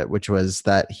accurate, which was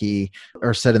that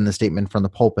said in the statement from the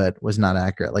pulpit was not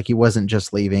accurate. Like, he wasn't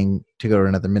just leaving to go to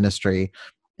another ministry.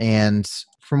 And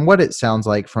from what it sounds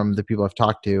like from the people I've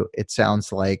talked to, it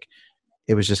sounds like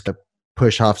it was just a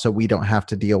push off so we don't have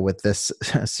to deal with this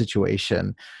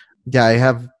situation. Yeah, I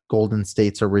have Golden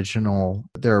State's original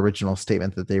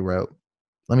statement that they wrote.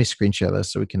 Let me screen share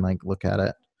this so we can look at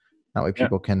it. That way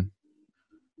people can.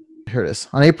 Here it is.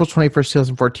 On April 21st,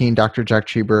 2014, Dr. Jack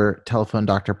Cheeber telephoned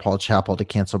Dr. Paul Chappell to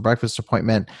cancel a breakfast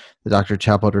appointment that Dr.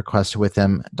 Chappell had requested with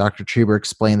him. Dr. Cheeber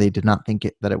explained they did not think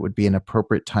that it would be an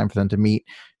appropriate time for them to meet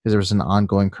because there was an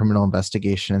ongoing criminal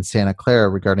investigation in Santa Clara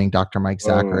regarding Dr. Mike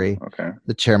Zachary,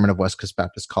 the chairman of West Coast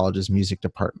Baptist College's music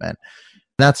department.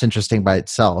 And that's interesting by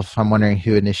itself. I'm wondering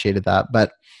who initiated that.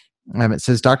 But it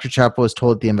says Dr. Chappell was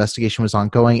told the investigation was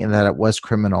ongoing and that it was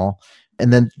criminal.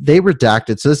 And then they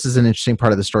redacted. So this is an interesting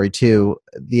part of the story too.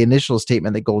 The initial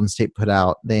statement that Golden State put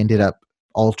out, they ended up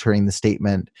altering the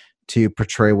statement to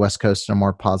portray West Coast in a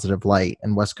more positive light.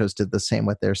 And West Coast did the same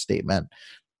with their statement.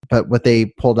 But what they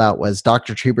pulled out was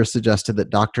Dr. Cheeber suggested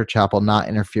that Dr. Chappell not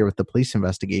interfere with the police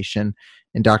investigation.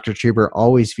 And Dr. Cheeber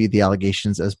always viewed the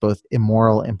allegations as both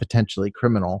immoral and potentially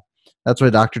criminal. That's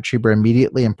why Dr. Cheeber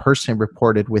immediately and personally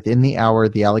reported within the hour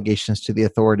the allegations to the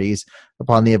authorities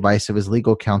upon the advice of his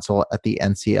legal counsel at the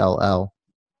NCLL.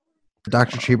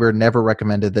 Dr. Cheeber never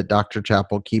recommended that Dr.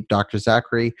 Chappell keep Dr.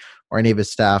 Zachary or any of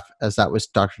his staff, as that was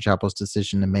Dr. Chappell's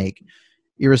decision to make.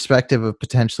 Irrespective of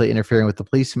potentially interfering with the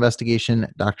police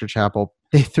investigation, Dr. Chappell,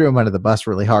 they threw him under the bus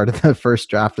really hard in the first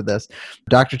draft of this.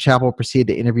 Dr. Chappell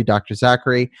proceeded to interview Dr.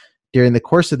 Zachary. During the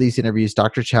course of these interviews,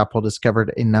 Dr. Chappell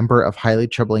discovered a number of highly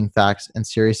troubling facts and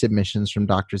serious admissions from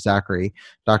Dr. Zachary,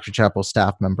 Dr. Chappell's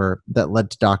staff member, that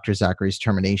led to Dr. Zachary's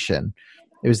termination.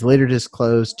 It was later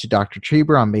disclosed to Dr.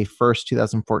 Cheeber on May 1st,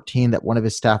 2014, that one of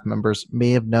his staff members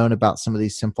may have known about some of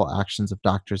these sinful actions of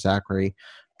Dr. Zachary.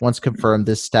 Once confirmed,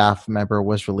 this staff member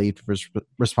was relieved of his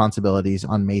responsibilities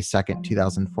on May 2nd,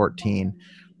 2014.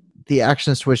 The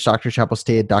actions to which Dr. Chappell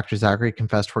stated Dr. Zachary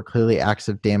confessed were clearly acts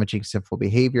of damaging sinful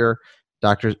behavior.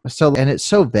 And it's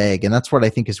so vague, and that's what I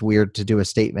think is weird, to do a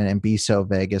statement and be so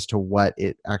vague as to what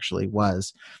it actually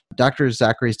was. Dr.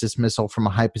 Zachary's dismissal from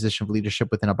a high position of leadership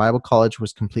within a Bible college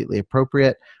was completely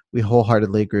appropriate. We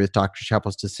wholeheartedly agree with Dr.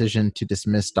 Chappell's decision to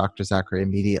dismiss Dr. Zachary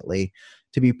immediately.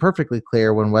 To be perfectly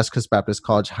clear, when West Coast Baptist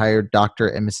College hired Dr.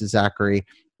 and Mrs. Zachary,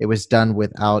 it was done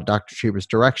without Dr. Cheeber's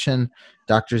direction.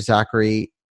 Dr.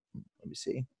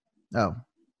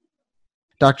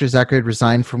 Dr. Zachary had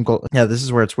resigned from this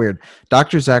is where it's weird.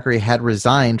 Dr. Zachary had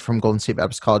resigned from Golden State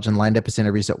Baptist College and lined up his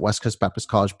interviews at West Coast Baptist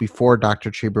College before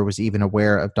Dr. Trieber was even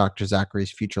aware of Dr.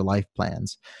 Zachary's future life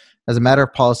plans. As a matter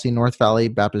of policy, North Valley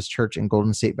Baptist Church and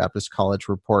Golden State Baptist College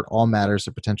report all matters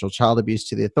of potential child abuse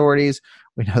to the authorities.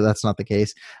 We know that's not the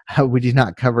case. We do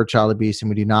not cover child abuse, and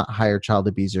we do not hire child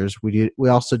abusers. We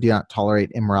also do not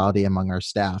tolerate immorality among our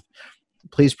staff.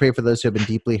 Please pray for those who have been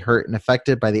deeply hurt and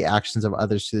affected by the actions of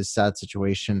others to this sad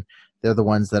situation. They're the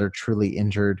ones that are truly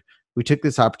injured. We took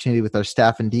this opportunity with our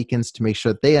staff and deacons to make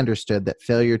sure that they understood that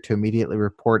failure to immediately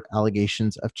report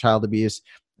allegations of child abuse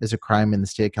is a crime in the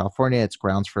state of California. It's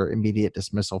grounds for immediate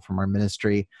dismissal from our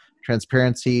ministry.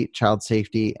 Transparency, child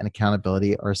safety, and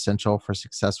accountability are essential for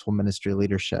successful ministry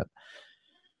leadership.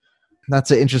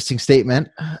 That's an interesting statement.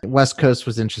 West Coast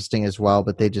was interesting as well,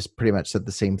 but they just pretty much said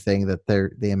the same thing, that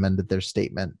they amended their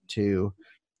statement to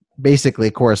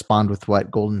basically correspond with what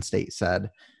Golden State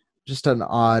said. Just an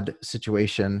odd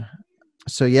situation.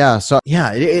 Here's the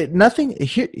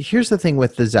thing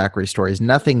with the Zachary stories.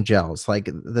 Nothing gels. Like,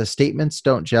 the statements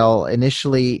don't gel.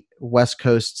 Initially, West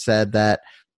Coast said that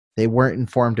they weren't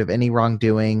informed of any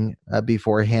wrongdoing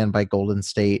beforehand by Golden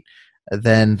State.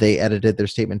 Then they edited their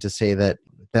statement to say that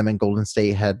them and Golden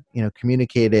State had,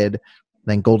 communicated.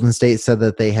 Then Golden State said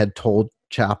that they had told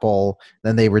Chapel.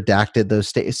 Then they redacted those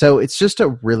statements. So it's just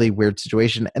a really weird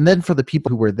situation. And then for the people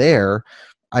who were there,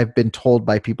 I've been told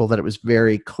by people that it was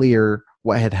very clear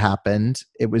what had happened.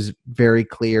 It was very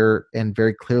clear and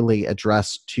very clearly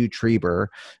addressed to Trieber.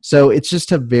 So it's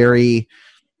just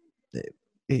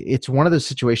it's one of those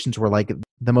situations where, like,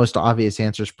 the most obvious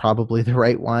answer is probably the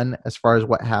right one as far as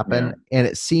what happened. Yeah. And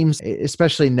it seems,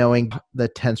 especially knowing the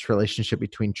tense relationship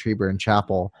between Trieber and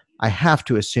Chapel, I have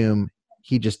to assume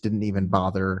he just didn't even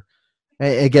bother.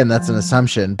 Again, that's an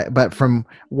assumption, but from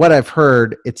what I've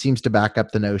heard, it seems to back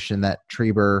up the notion that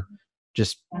Trieber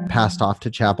just passed off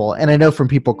to Chapel. And I know from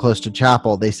people close to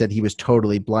Chapel, they said he was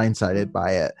totally blindsided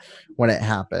by it when it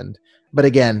happened. But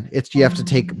again, you have to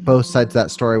take both sides of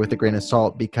that story with a grain of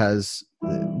salt, because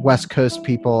West Coast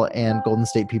people and Golden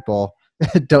State people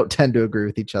don't tend to agree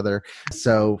with each other.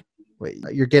 So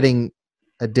you're getting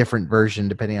a different version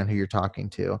depending on who you're talking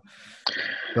to.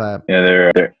 But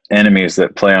yeah, they're enemies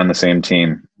that play on the same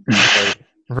team.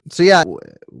 So yeah,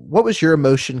 what was your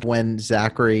emotion when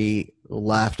Zachary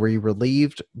left? Were you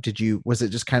relieved? Was it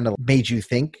just kind of made you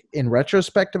think in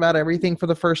retrospect about everything for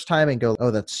the first time and go, oh,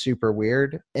 that's super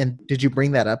weird? And did you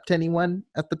bring that up to anyone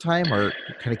at the time, or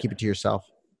kind of keep it to yourself?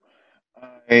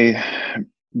 I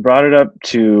brought it up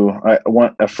to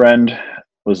a friend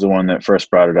was the one that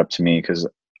first brought it up to me, because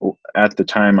at the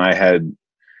time I had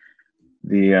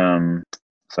the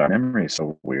sorry, memory is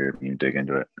so weird when you dig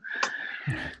into it.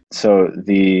 So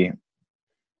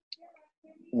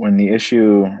when the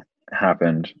issue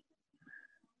happened,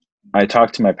 I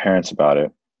talked to my parents about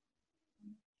it.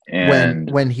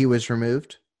 And when he was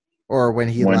removed, or when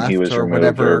he left, he was or removed,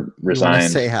 whatever or resigned, you want to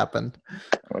say happened.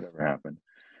 Whatever happened.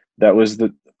 That was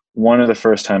one of the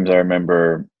first times I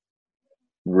remember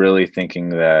really thinking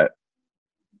that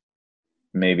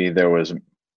maybe there was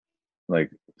like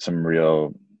some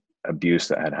real abuse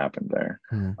that had happened there,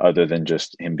 other than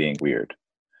just him being weird.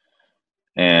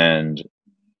 And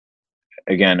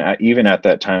again, even at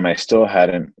that time, I still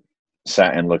hadn't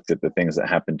sat and looked at the things that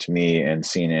happened to me and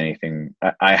seen anything.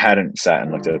 I hadn't sat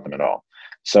and looked at them at all.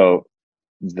 So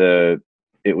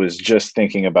it was just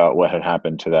thinking about what had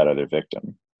happened to that other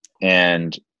victim,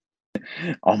 and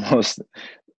almost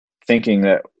thinking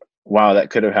that, wow, that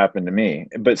could have happened to me,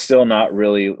 but still not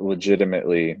really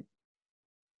legitimately.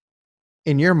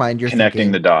 In your mind, you're connecting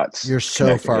thinking, the dots. You're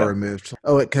so far removed.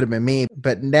 Oh, it could have been me.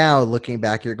 But now looking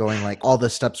back, you're going like, all the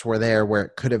steps were there where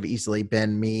it could have easily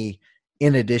been me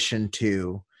in addition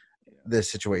to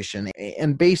this situation.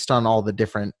 And based on all the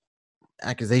different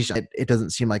accusations, it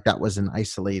doesn't seem like that was an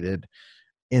isolated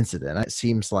incident. It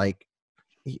seems like,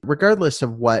 regardless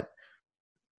of what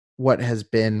has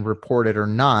been reported or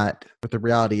not, but the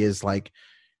reality is, like,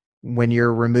 when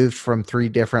you're removed from 3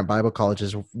 different Bible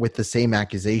colleges with the same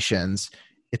accusations,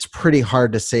 it's pretty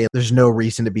hard to say there's no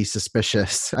reason to be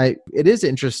suspicious. It is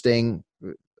interesting,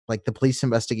 like the police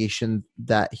investigation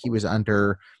that he was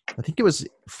under, I think it was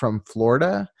from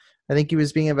Florida. I think he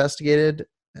was being investigated.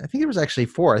 I think it was actually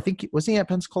 4. Was he at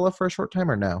Pensacola for a short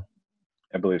time or no?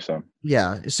 I believe so.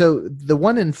 Yeah. So the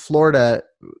one in Florida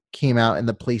came out and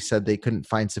the police said they couldn't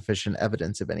find sufficient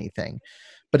evidence of anything.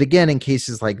 But again, in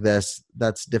cases like this,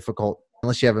 that's difficult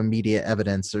unless you have immediate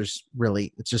evidence. It's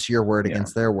just your word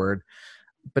against their word.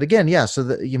 But again, yeah.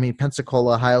 So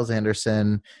Pensacola,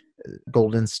 Hyles-Anderson,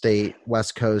 Golden State,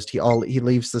 West Coast, he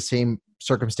leaves the same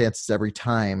circumstances every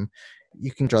time.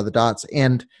 you can draw the dots.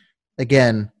 And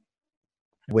again,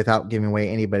 without giving away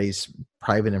anybody's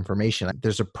private information,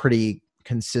 there's a pretty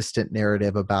consistent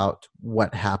narrative about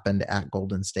what happened at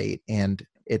Golden State. And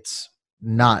it's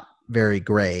not very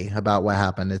gray about what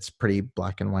happened. It's pretty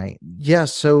black and white. Yeah.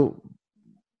 So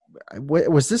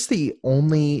was this the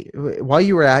only, while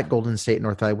you were at Golden State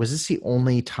North Valley, was this the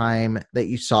only time that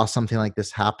you saw something like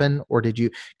this happen? Or did you,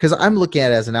 because I'm looking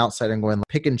at it as an outsider and going,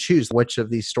 pick and choose which of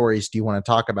these stories do you want to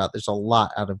talk about? There's a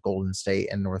lot out of Golden State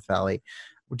and North Valley.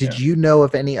 Did you know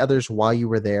of any others while you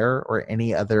were there, or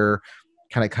any other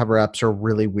kind of cover-ups or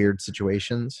really weird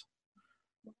situations?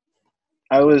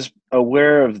 I was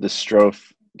aware of the Strofe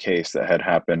case that had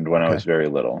happened when I was very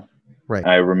little. Right.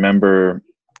 I remember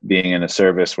being in a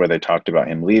service where they talked about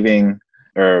him leaving,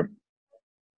 or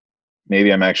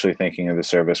maybe I'm actually thinking of the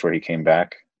service where he came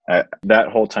back. That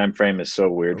whole time frame is so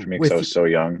weird for me because I was so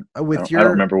young. I don't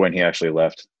remember when he actually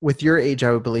left. With your age,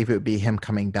 I would believe it would be him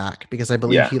coming back, because I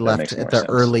believe he left at the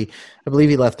sense. I believe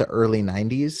he left the early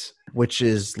 90s, which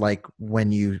is like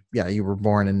when you were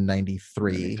born in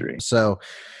 93. So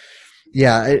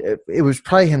yeah, it was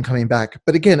probably him coming back.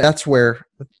 But again, that's one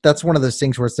of those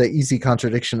things where it's the easy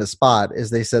contradiction to spot, is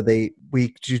they said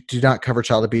we do not cover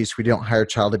child abuse. We don't hire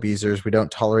child abusers. We don't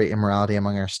tolerate immorality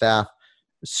among our staff.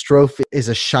 Strofe is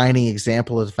a shining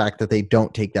example of the fact that they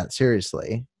don't take that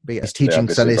seriously. He's teaching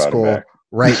Sunday school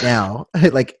right now.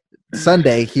 Like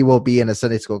Sunday, he will be in a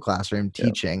Sunday school classroom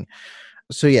teaching.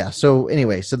 Yep. So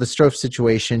anyway, so the Strofe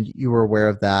situation, you were aware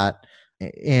of that.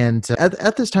 And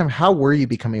at this time, how were you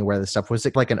becoming aware of this stuff? Was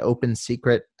it like an open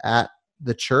secret at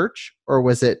the church, or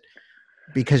was it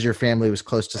because your family was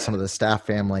close to some of the staff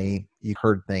family, you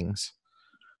heard things?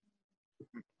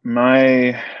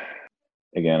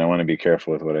 Again, I want to be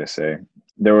careful with what I say.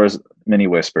 There was many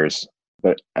whispers,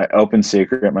 but open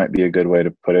secret might be a good way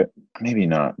to put it. Maybe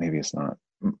not. Maybe it's not.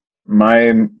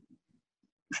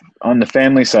 On the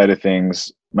family side of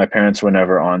things, my parents were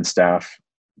never on staff,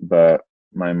 but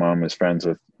my mom was friends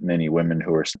with many women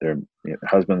who were, their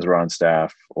husbands were on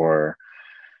staff, or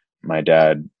my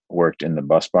dad worked in the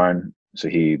bus barn. So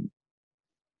he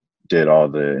did all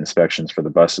the inspections for the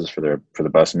buses for the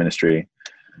bus ministry.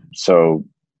 So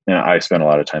I spent a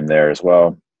lot of time there as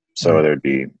well. So there'd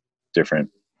be different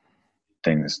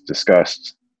things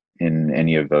discussed in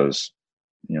any of those,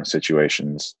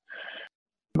 situations.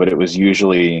 But it was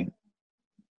usually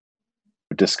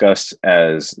discussed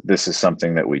as, this is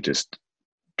something that we just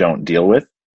don't deal with.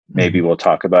 Maybe we'll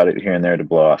talk about it here and there to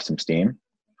blow off some steam.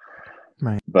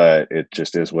 Right. But it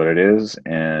just is what it is.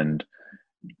 And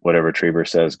whatever Trieber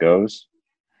says goes.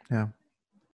 Yeah.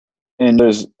 And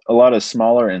there's a lot of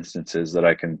smaller instances that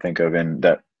I can think of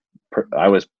that I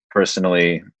was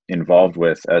personally involved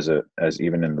with as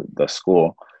even in the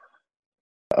school,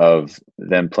 of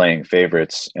them playing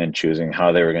favorites and choosing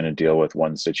how they were going to deal with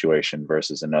one situation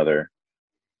versus another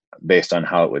based on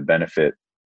how it would benefit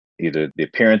either the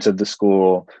appearance of the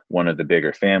school, one of the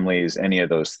bigger families, any of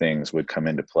those things would come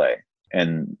into play.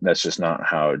 And that's just not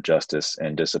how justice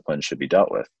and discipline should be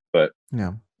dealt with. But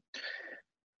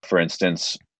for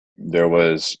instance, there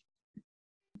was,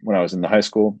 when I was in the high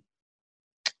school,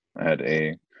 I had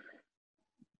a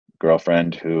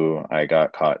girlfriend who I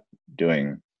got caught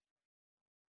doing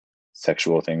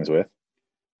sexual things with,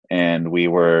 and we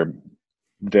were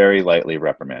very lightly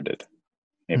reprimanded.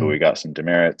 Maybe we got some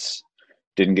demerits,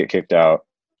 didn't get kicked out,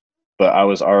 but I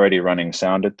was already running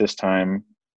sound at this time.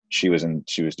 She was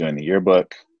doing the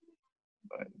yearbook.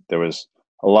 There was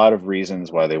a lot of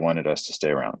reasons why they wanted us to stay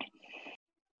around.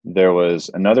 There was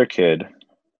another kid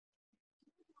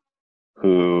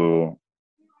who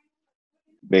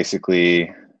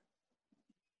basically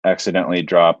accidentally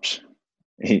dropped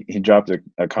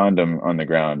a condom on the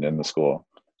ground in the school,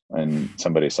 and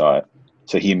somebody saw it.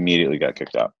 So he immediately got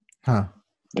kicked out.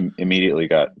 Immediately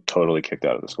got totally kicked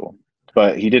out of the school.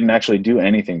 But he didn't actually do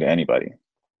anything to anybody.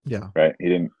 Yeah. Right? He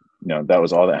didn't, that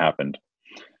was all that happened.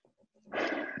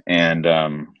 And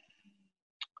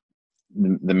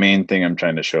the main thing I'm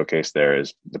trying to showcase there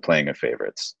is the playing of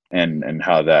favorites and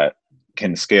how that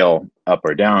can scale up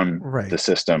or down the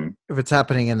system. If it's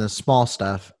happening in the small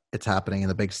stuff, it's happening in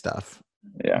the big stuff.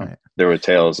 Yeah. Right. There were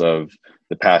tales of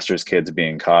the pastor's kids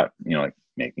being caught, like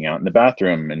making out in the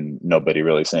bathroom and nobody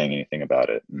really saying anything about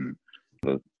it, and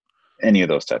any of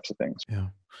those types of things. Yeah.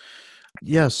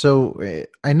 Yeah. So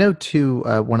I know too,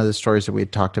 one of the stories that we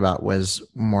had talked about was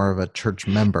more of a church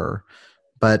member,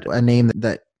 but a name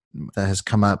that has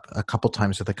come up a couple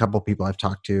times with a couple people I've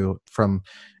talked to from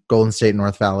Golden State,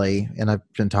 North Valley, and I've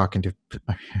been talking to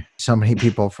so many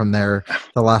people from there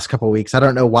the last couple of weeks. I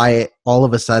don't know why all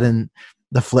of a sudden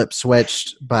the flip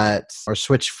switched,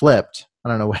 switch flipped. I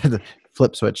don't know where the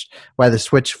the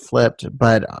switch flipped.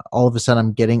 But all of a sudden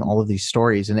I'm getting all of these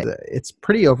stories, and it's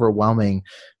pretty overwhelming.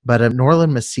 But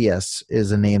Norland Macias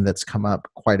is a name that's come up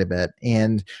quite a bit.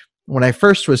 And when I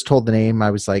first was told the name,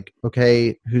 I was like,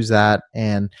 okay, who's that?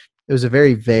 And it was a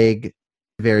very vague,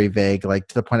 like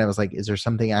to the point I was like, is there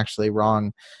something actually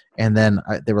wrong? And then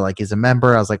they were like, he's a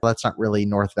member. I was like, well, that's not really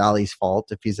North Valley's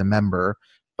fault if he's a member.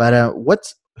 But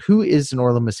who is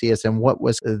Norland Macias, and what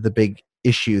was the big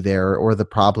issue there, or the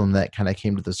problem that kind of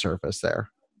came to the surface there?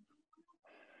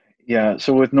 Yeah.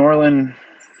 So with Norland,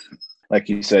 like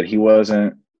you said, he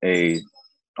wasn't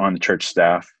on the church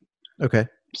staff. Okay.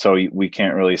 So we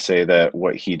can't really say that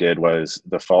what he did was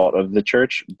the fault of the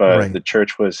church, but Right. The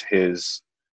church was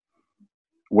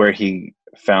where he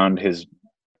found his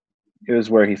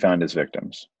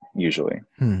victims, usually.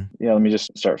 Yeah, let me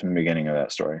just start from the beginning of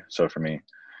that story. So for me,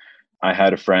 I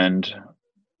had a friend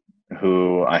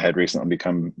who I had recently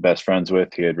become best friends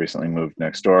with. He had recently moved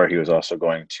next door. He was also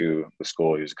going to the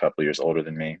school. He was a couple of years older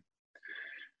than me.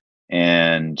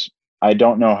 And I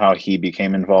don't know how he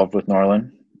became involved with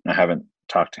Norland. I haven't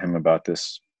talked to him about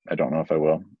this. I don't know if I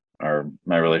will.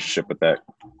 My relationship with that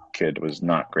kid was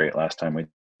not great last time we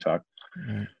talked.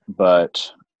 Mm-hmm.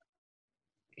 But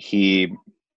he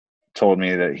told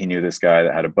me that he knew this guy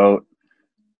that had a boat,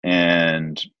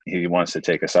 and he wants to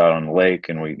take us out on the lake,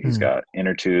 and he's got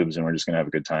inner tubes, and we're just going to have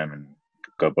a good time and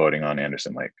go boating on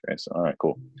Anderson Lake. Right? So, all right,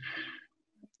 cool.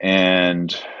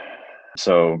 And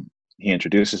so he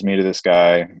introduces me to this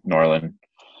guy, Norland.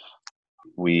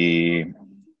 We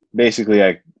basically,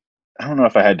 I don't know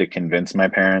if I had to convince my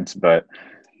parents, but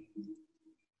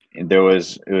it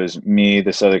was me,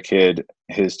 this other kid,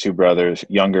 his two brothers,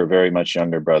 very much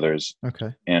younger brothers.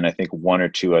 Okay. And I think one or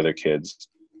two other kids.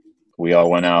 We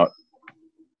all went out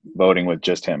boating with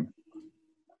just him.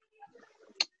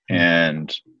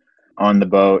 And on the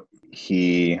boat,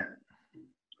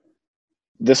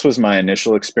 this was my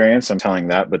initial experience. I'm telling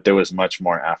that, but there was much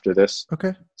more after this.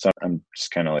 Okay. So I'm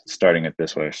just kind of like starting it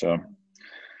this way. So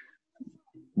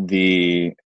on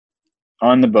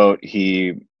the boat,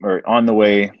 on the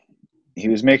way, he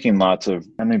was making let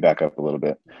me back up a little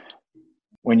bit.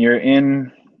 When you're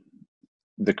in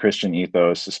the Christian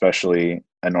ethos, especially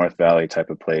a North Valley type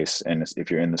of place, and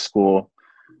if you're in the school,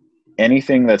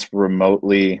 anything that's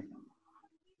remotely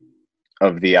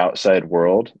of the outside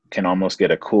world can almost get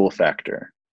a cool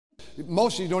factor.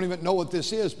 Most of you don't even know what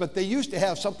this is, but they used to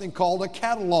have something called a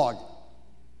catalog.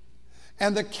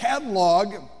 And the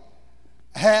catalog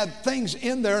had things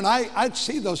in there, and I'd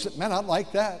see those, man, I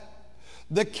like that.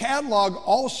 The catalog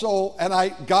also,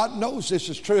 and God knows this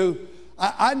is true,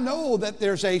 I know that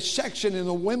there's a section in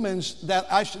the women's that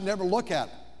I should never look at.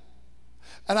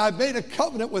 And I made a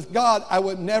covenant with God, I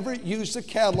would never use the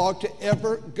catalog to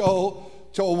ever go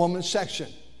to a woman's section,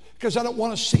 because I don't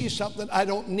want to see something I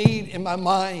don't need in my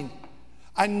mind.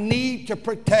 I need to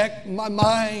protect my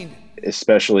mind.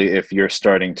 Especially if you're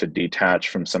starting to detach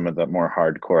from some of the more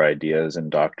hardcore ideas and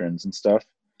doctrines and stuff.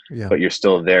 Yeah. But you're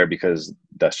still there because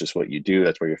that's just what you do.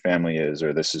 That's where your family is,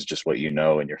 or this is just what you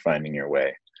know, and you're finding your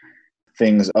way.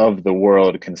 Things of the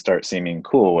world can start seeming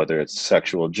cool, whether it's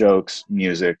sexual jokes,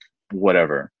 music,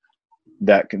 whatever.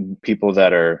 People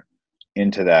that are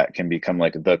into that can become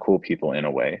like the cool people in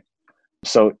a way.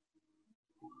 So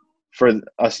for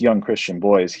us young Christian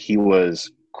boys, he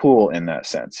was cool in that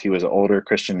sense. He was an older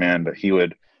Christian man, but he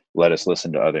would let us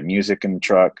listen to other music in the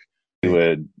truck. He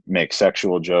would make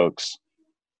sexual jokes.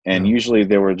 And usually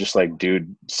they were just like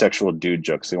sexual dude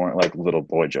jokes. They weren't like little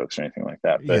boy jokes or anything like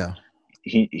that. But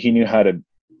he knew how to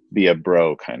be a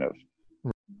bro, kind of.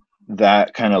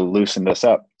 That kind of loosened us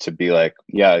up to be like,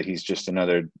 yeah, he's just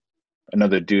another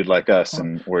dude like us,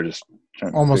 and we're just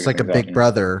trying almost like a big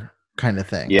brother kind of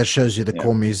thing. That shows you the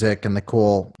cool music and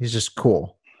he's just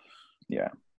cool. Yeah.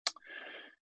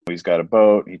 He's got a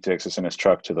boat. He takes us in his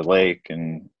truck to the lake,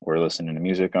 and we're listening to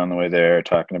music on the way there,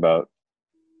 talking about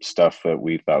stuff that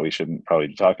we thought we shouldn't probably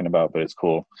be talking about, but it's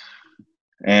cool.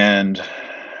 And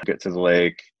get to the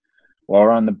lake. While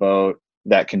we're on the boat,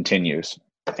 that continues.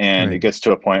 And it gets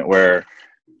to a point where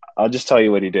I'll just tell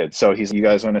you what he did. So you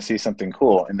guys want to see something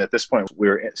cool? And at this point, we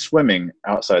were swimming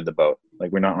outside the boat.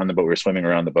 Like, we're not on the boat. We're swimming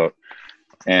around the boat.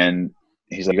 And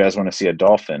he's like, you guys want to see a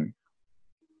dolphin?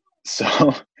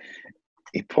 So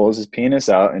he pulls his penis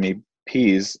out and he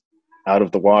pees out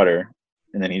of the water,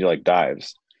 and then he like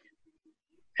dives.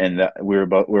 And we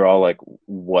were all like,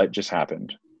 what just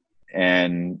happened?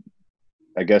 And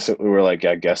I guess we were like,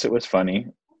 I guess it was funny.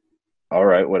 All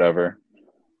right, whatever.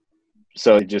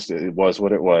 So it was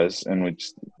what it was. And we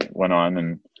just went on,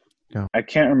 and I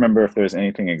can't remember if there's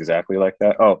anything exactly like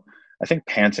that. Oh, I think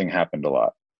pantsing happened a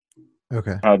lot.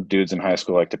 Okay. How dudes in high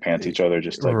school like to pants each other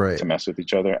just like Right. to mess with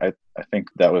each other. I think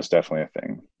that was definitely a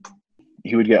thing.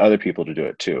 He would get other people to do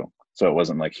it too. So it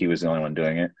wasn't like he was the only one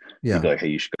doing it. Yeah. He'd be like, hey,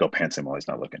 you should go pants him while he's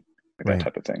not looking. Like Right. that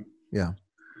type of thing. Yeah.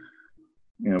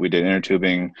 You know, we did inner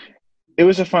tubing. It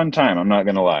was a fun time. I'm not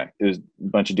going to lie. It was a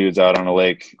bunch of dudes out on a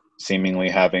lake, seemingly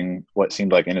having what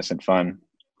seemed like innocent fun.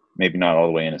 Maybe not all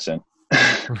the way innocent.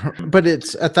 But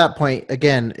it's at that point,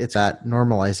 again, it's that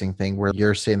normalizing thing where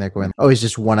you're sitting there going, oh, he's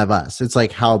just one of us. It's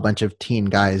like how a bunch of teen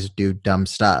guys do dumb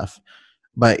stuff,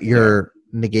 but you're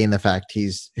negating the fact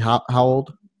he's how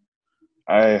old?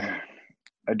 I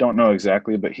don't know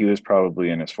exactly, but he was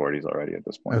probably in his 40s already at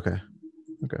this point. Okay.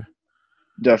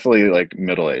 Definitely like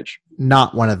middle age.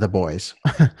 Not one of the boys,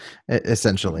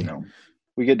 essentially. No.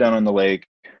 We get down on the lake,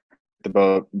 the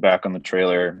boat back on the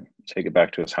trailer, take it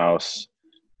back to his house,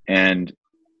 and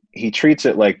he treats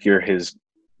it like you're his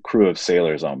crew of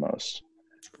sailors almost.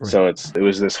 Right. So it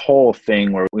was this whole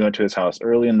thing where we went to his house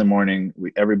early in the morning.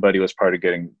 Everybody was part of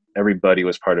getting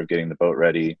the boat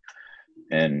ready,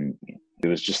 and it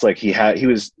was just like he had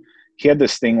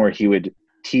this thing where he would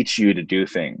teach you to do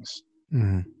things.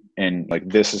 Mm-hmm. And like,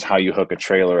 this is how you hook a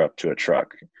trailer up to a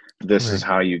truck. This Right. is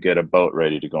how you get a boat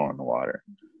ready to go on the water.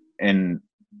 And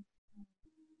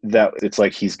that it's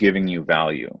like he's giving you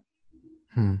value.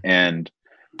 And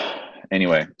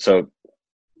anyway, so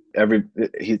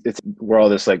we're all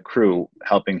this like crew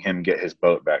helping him get his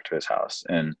boat back to his house.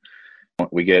 And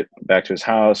we get back to his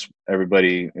house,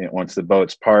 everybody, once the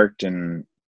boat's parked and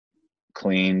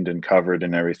cleaned and covered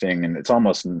and everything, and it's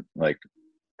almost like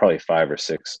probably 5 or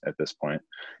 6 at this point.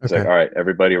 It's like, all right,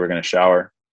 everybody, we're going to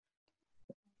shower.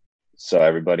 So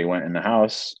everybody went in the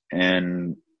house,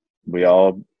 and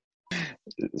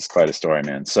it's quite a story,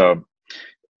 man. So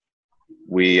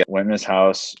we went in his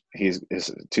house. His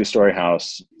 2-story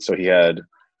house. So he had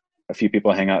a few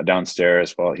people hang out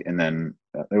downstairs and then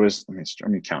there was, let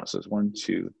me count. So it's 1,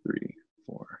 2, 3,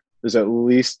 4. There's at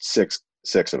least six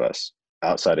of us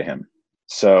outside of him.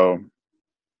 So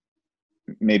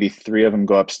maybe 3 of them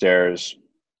go upstairs.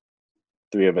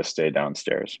 3 of us stay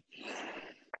downstairs.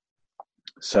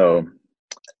 So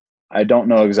I don't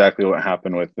know exactly what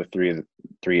happened with the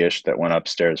three-ish that went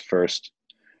upstairs first,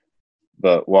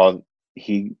 but while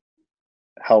he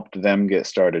helped them get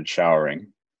started showering,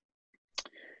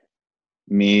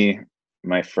 me,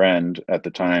 my friend at the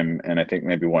time, and I think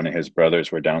maybe one of his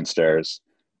brothers were downstairs,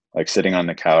 like sitting on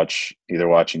the couch, either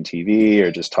watching TV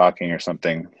or just talking or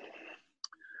something.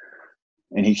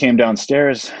 And he came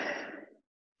downstairs and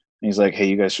he's like, hey,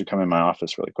 you guys should come in my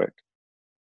office really quick.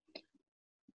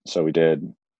 So we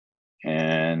did.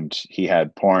 And he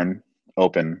had porn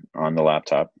open on the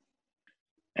laptop.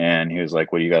 And he was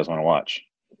like, what do you guys want to watch?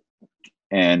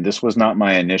 And this was not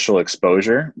my initial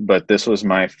exposure, but this was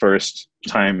my first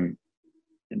time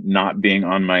not being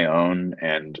on my own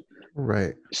and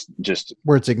right, just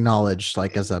where it's acknowledged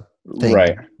like as a thing.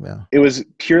 Right. Yeah. It was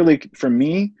purely, for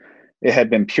me, it had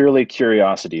been purely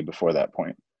curiosity before that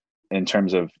point in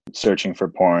terms of searching for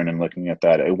porn and looking at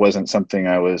that. It wasn't something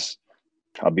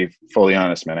I'll be fully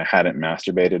honest, man, I hadn't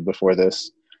masturbated before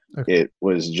this. Okay. It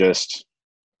was just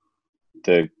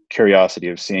the curiosity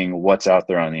of seeing what's out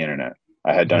there on the internet.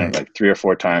 I had done it like 3 or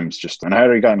 4 times and I had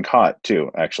already gotten caught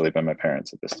too, actually, by my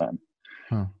parents at this time.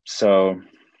 Huh. So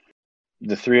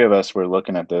the 3 of us were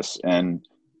looking at this and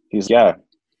he's, yeah,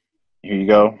 here you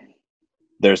go.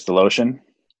 There's the lotion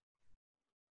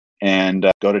and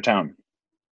go to town.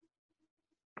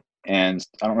 And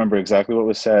I don't remember exactly what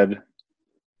was said,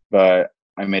 but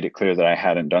I made it clear that I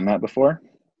hadn't done that before.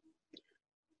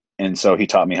 And so he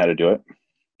taught me how to do it.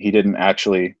 He didn't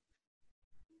actually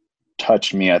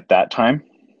touch me at that time.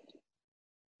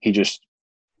 He just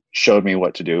showed me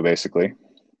what to do, basically.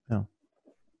 Oh.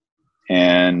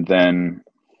 And then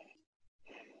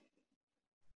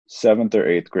 7th or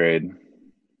 8th grade.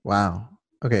 Wow.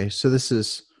 Okay. So this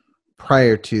is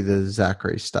prior to the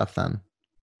Zachary stuff then?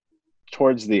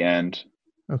 Towards the end.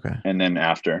 Okay. And then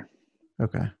after.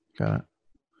 Okay. Got it.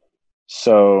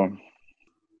 So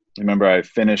remember, I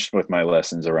finished with my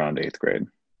lessons around 8th grade.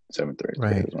 7th or 8th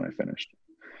grade is when I finished.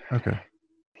 Okay.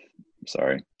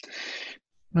 Sorry.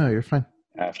 No, you're fine.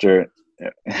 After,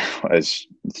 as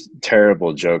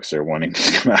terrible jokes are wanting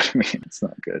to come out of me, it's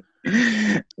not good.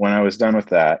 When I was done with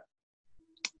that,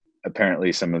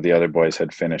 apparently some of the other boys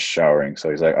had finished showering. So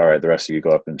he's like, all right, the rest of you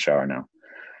go up and shower now.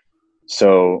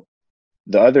 So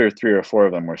the other 3 or 4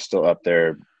 of them were still up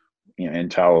there, in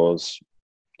towels,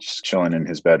 just chilling in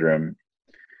his bedroom.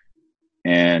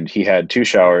 And he had 2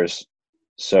 showers.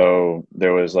 So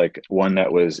there was like one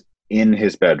that was in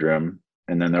his bedroom,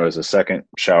 and then there was a second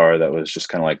shower that was just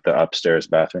kind of like the upstairs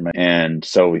bathroom. And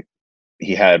so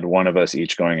he had one of us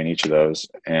each going in each of those.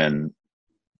 And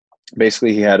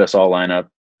basically he had us all line up,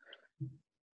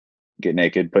 get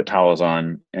naked, put towels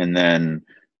on, and then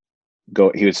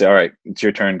go. He would say, all right, it's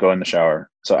your turn, go in the shower.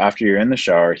 So after you're in the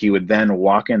shower, he would then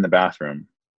walk in the bathroom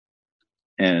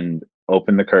and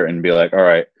open the curtain and be like, all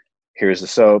right, here's the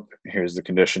soap, here's the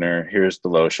conditioner, here's the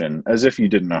lotion, as if you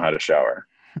didn't know how to shower.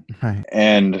 Right.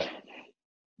 And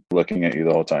looking at you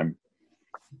the whole time.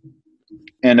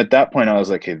 And at that point I was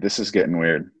like, hey, this is getting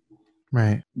weird.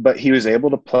 Right. But he was able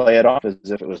to play it off as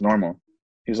if it was normal.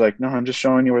 He's like, no, I'm just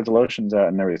showing you where the lotion's at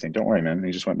and everything. Don't worry, man. And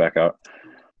he just went back out.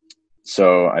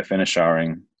 So I finished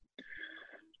showering.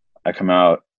 I come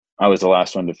out. I was the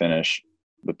last one to finish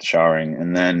with the showering.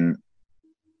 And then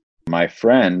my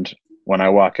friend, when I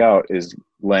walk out, is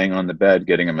laying on the bed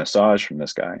getting a massage from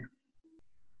this guy.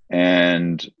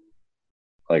 And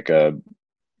like a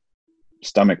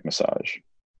stomach massage,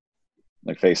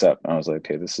 like face up. I was like,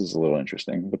 okay, this is a little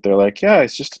interesting. But they're like, yeah,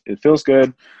 it feels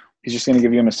good. He's just going to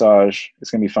give you a massage.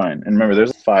 It's going to be fine. And remember,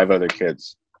 there's 5 other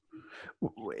kids.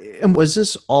 And was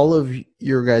this all of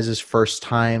your guys' first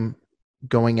time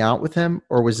going out with him,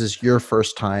 or was this your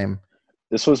first time?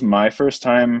 This was my first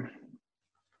time,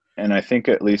 and I think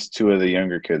at least 2 of the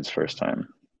younger kids' first time.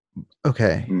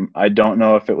 Okay. I don't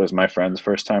know if it was my friend's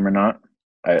first time or not.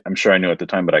 I'm sure I knew at the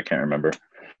time, but I can't remember.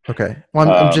 Okay.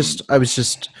 Well, I was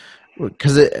just,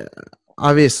 because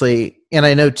obviously, and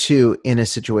I know too, in a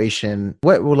situation,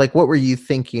 what were you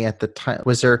thinking at the time?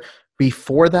 Was there,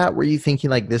 before that, were you thinking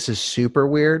like, this is super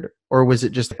weird? Or was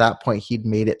it just at that point he'd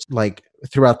made it, like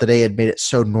throughout the day, had made it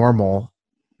so normal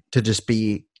to just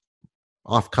be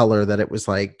off color that it was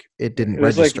like, it didn't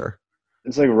register?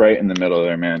 It's like right in the middle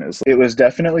there, man. It was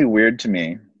definitely weird to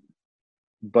me,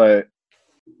 but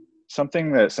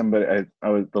something that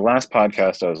the last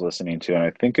podcast I was listening to, and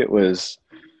I think it was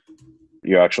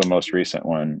your actual most recent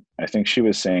one, I think she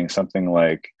was saying something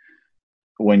like,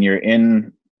 when you're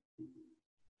in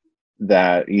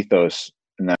that ethos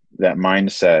and that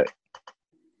mindset,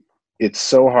 it's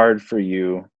so hard for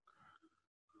you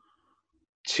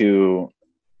to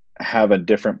have a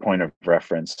different point of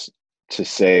reference to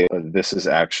say, oh, this is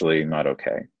actually not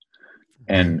okay.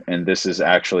 And this is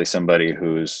actually somebody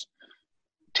who's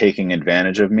taking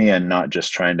advantage of me and not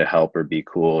just trying to help or be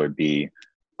cool or be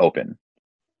open.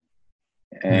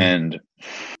 And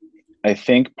I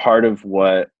think part of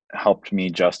what helped me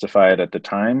justify it at the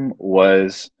time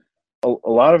was a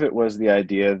lot of it was the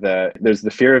idea that there's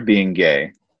the fear of being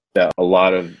gay that a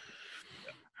lot of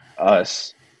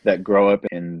us that grow up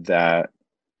in that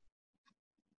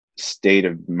state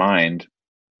of mind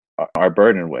are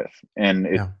burdened with.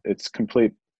 And it's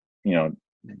complete,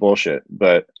 bullshit.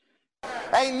 But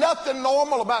ain't nothing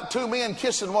normal about 2 men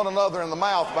kissing one another in the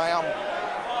mouth, ma'am.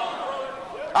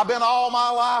 I've been all my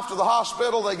life to the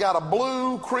hospital. They got a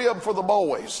blue crib for the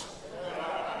boys.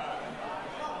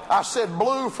 I said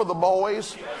blue for the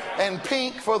boys and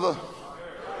pink for the,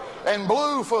 and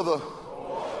blue for the,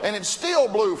 and it's still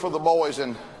blue for the boys.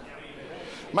 And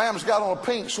ma'am's got on a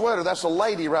pink sweater. That's a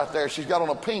lady right there. She's got on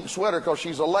a pink sweater because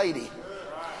she's a lady.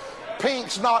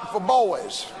 Pink's not for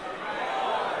boys.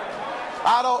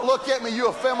 I don't, look at me, you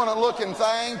effeminate looking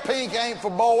thing. Pink ain't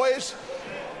for boys.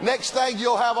 Next thing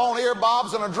you'll have on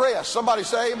earbobs and a dress. Somebody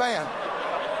say amen.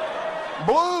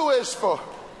 Blue is for,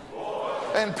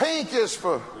 and pink is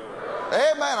for,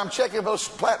 amen. I'm checking this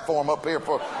platform up here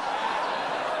for.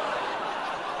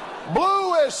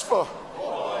 Blue is for,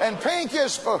 and pink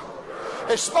is for.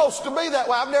 It's supposed to be that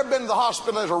way. I've never been to the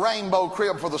hospital. There's a rainbow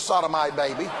crib for the sodomite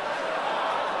baby.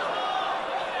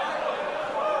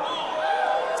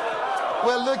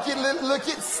 Well, look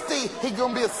at Steve. He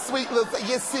gonna be a sweet little thing.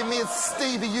 Yes, he is,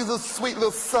 Stevie. You's a sweet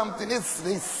little something. He's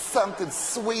something,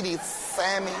 sweetie,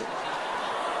 Sammy.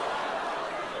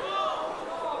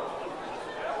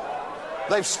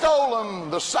 They've stolen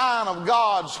the sign of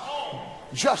God's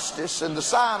justice and the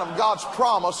sign of God's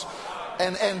promise,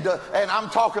 and I'm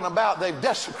talking about they've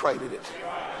desecrated it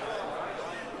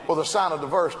for the sign of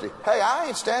diversity. Hey, I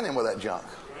ain't standing with that junk.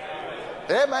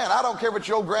 Hey, man, I don't care if it's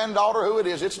your granddaughter, who it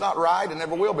is. It's not right and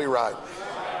never will be right.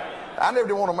 I never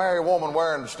did want to marry a woman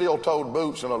wearing steel-toed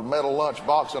boots and a metal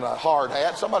lunchbox and a hard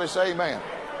hat. Somebody say amen.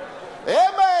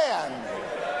 Amen.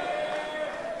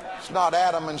 It's not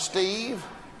Adam and Steve.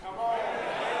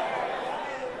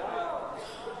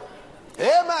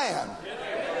 Amen.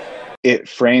 It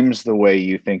frames the way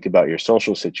you think about your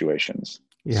social situations.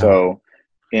 Yeah. So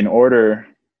in order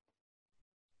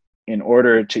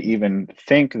to even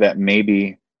think that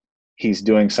maybe he's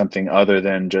doing something other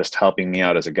than just helping me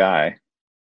out as a guy,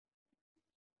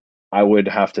 I would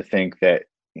have to think that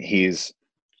he's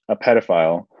a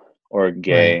pedophile or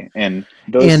gay. And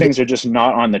those things are just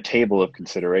not on the table of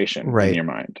consideration in your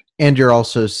mind. And you're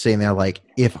also saying there, like,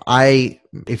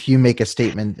 if you make a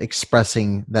statement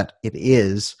expressing that it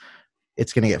is,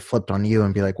 it's going to get flipped on you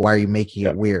and be like, why are you making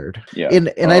it weird? Yeah. And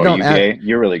I don't, gay?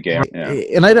 You're really gay. Right? Yeah.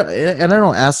 And I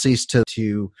don't ask these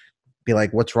to be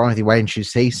like, what's wrong with you? Why didn't you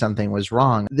say something was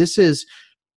wrong? This is,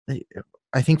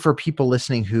 I think, for people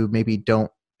listening who maybe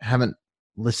haven't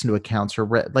listened to accounts or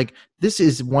read, like, this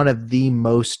is one of the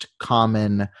most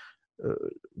common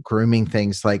grooming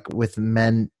things, like with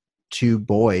men to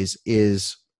boys,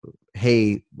 is,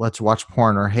 hey, let's watch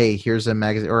porn, or hey, here's a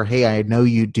magazine, or hey, I know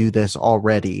you do this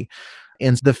already.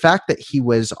 And the fact that he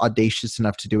was audacious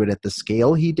enough to do it at the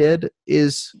scale he did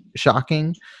is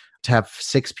shocking. To have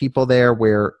 6 people there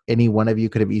where any one of you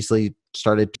could have easily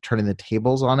started turning the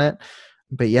tables on it.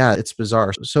 But yeah, it's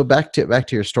bizarre. So back to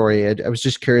your story, I was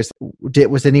just curious,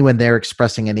 was anyone there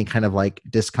expressing any kind of like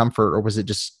discomfort, or was it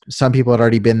just some people had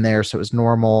already been there, so it was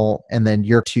normal, and then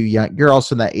you're too young? You're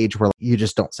also in that age where you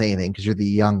just don't say anything because you're the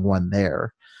young one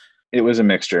there. It was a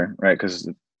mixture, right? Because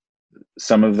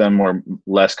some of them were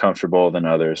less comfortable than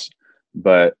others,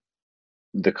 but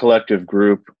the collective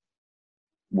group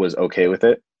was okay with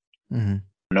it. Mm-hmm.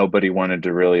 Nobody wanted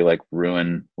to really like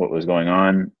ruin what was going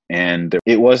on. And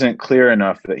it wasn't clear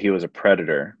enough that he was a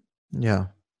predator. Yeah.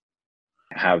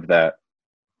 Have that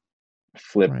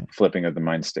flipping of the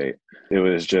mind state. It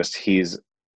was just, he's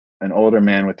an older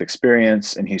man with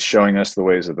experience and he's showing us the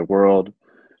ways of the world.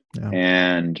 Yeah.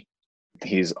 And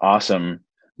he's awesome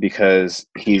because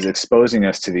he's exposing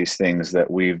us to these things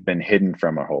that we've been hidden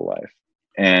from our whole life.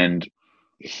 And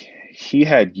he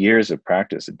had years of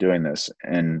practice at doing this.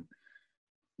 And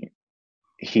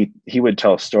he would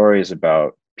tell stories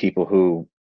about people who,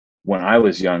 when I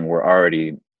was young, were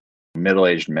already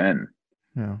middle-aged men.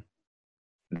 Yeah.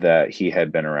 That he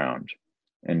had been around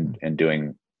and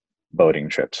doing boating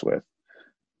trips with,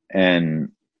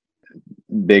 and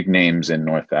big names in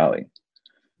North Valley.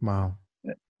 Wow.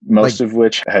 Most of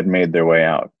which had made their way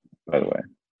out, by the way.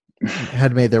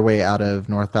 Had made their way out of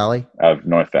North Valley? Out of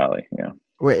North Valley, yeah.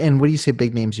 And when you say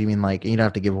big names, you mean like, you don't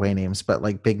have to give away names, but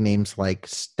like big names like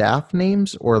staff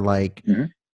names, or like... Mm-hmm.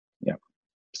 Yeah,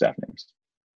 staff names.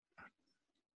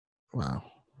 Wow.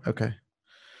 Okay.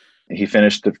 He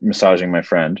finished massaging my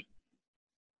friend,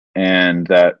 and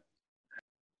that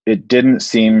it didn't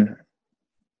seem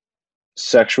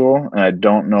sexual. And I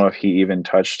don't know if he even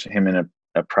touched him in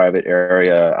a private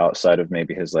area outside of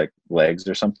maybe his like legs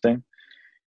or something.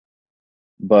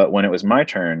 But when it was my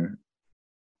turn,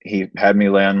 he had me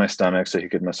lay on my stomach so he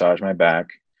could massage my back.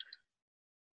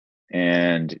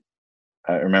 And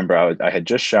I remember I had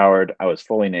just showered. I was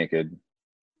fully naked,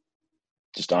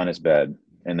 just on his bed.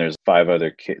 And there's 5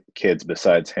 other kids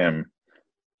besides him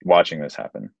watching this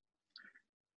happen.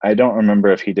 I don't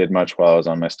remember if he did much while I was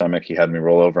on my stomach. He had me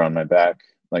roll over on my back,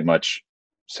 like much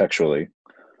sexually.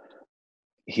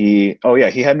 He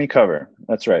had me cover.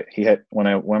 That's right. When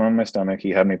I went on my stomach,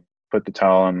 he had me put the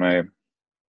towel on my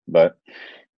butt,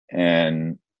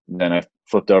 and then I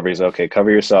flipped over. He's okay,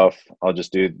 cover yourself. I'll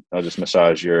just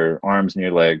massage your arms and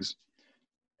your legs.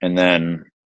 And then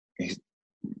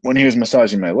when he was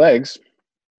massaging my legs,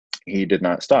 he did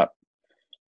not stop.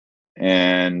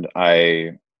 And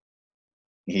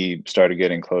he started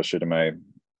getting closer to my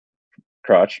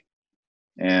crotch,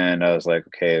 and I was like,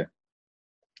 okay,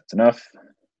 that's enough.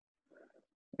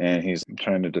 And he's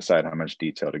trying to decide how much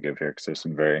detail to give here, because there's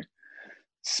some very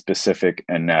specific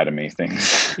anatomy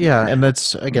things. Yeah, and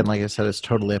that's, again, like I said, it's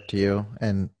totally up to you.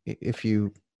 And if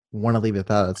you want to leave it at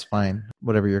that, that's fine.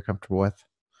 Whatever you're comfortable with.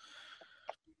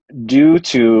 Due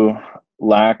to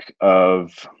lack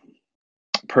of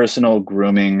personal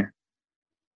grooming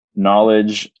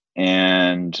knowledge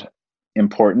and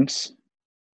importance,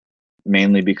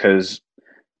 mainly because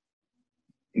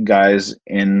guys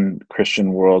in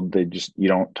Christian world, you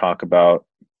don't talk about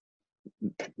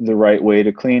the right way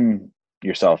to clean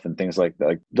yourself and things like that.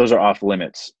 Like, those are off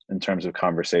limits in terms of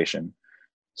conversation.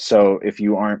 So if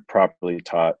you aren't properly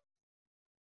taught,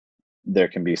 there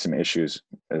can be some issues,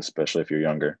 especially if you're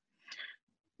younger.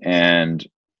 And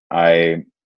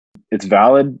it's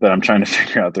valid, but I'm trying to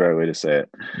figure out the right way to say it.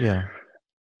 Yeah.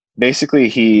 Basically,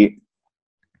 he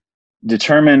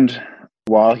determined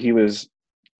while he was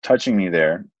touching me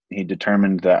there, he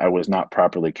determined that I was not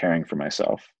properly caring for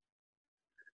myself.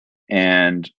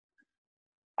 And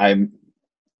I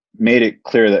made it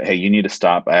clear that, hey, you need to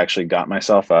stop. I actually got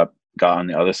myself up, got on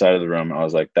the other side of the room. I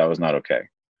was like, that was not okay.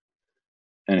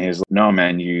 And he's like, no,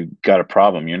 man, you got a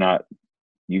problem. You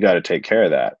got to take care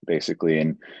of that, basically.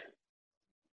 And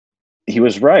he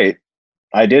was right.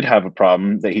 I did have a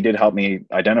problem that he did help me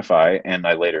identify, and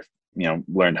I later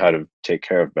learned how to take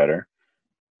care of better.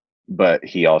 But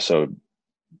he also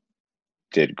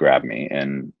did grab me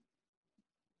and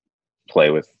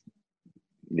play with,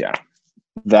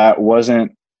 that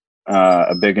wasn't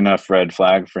a big enough red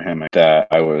flag for him that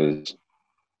I was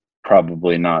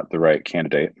probably not the right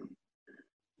candidate.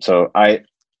 So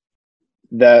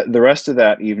the rest of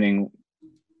that evening,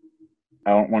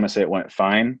 I don't want to say it went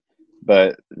fine,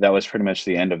 but that was pretty much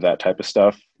the end of that type of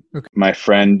stuff. Okay. My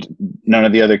friend, none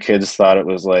of the other kids thought it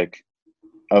was like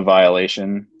a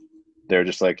violation. They're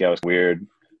just like, yeah, it was weird.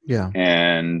 Yeah.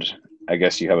 And I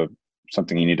guess you have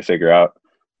something you need to figure out.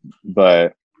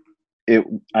 But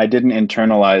I didn't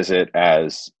internalize it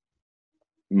as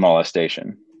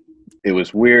molestation. It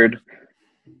was weird,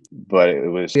 but it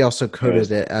was. We also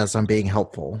coded it as I'm being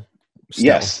helpful. Still.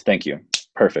 Yes, thank you.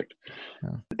 Perfect.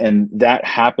 Yeah. And that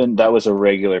happened. That was a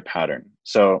regular pattern.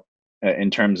 So in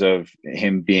terms of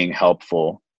him being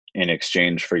helpful in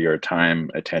exchange for your time,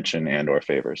 attention, and or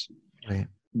favors. Right.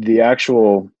 The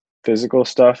actual physical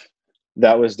stuff,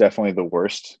 that was definitely the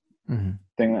worst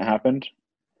thing that happened.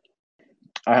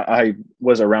 I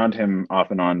was around him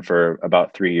off and on for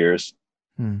about 3 years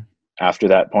after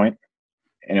that point.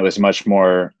 And it was much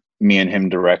more me and him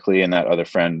directly, and that other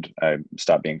friend, I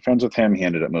stopped being friends with him. He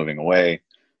ended up moving away.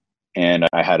 And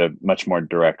I had a much more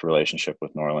direct relationship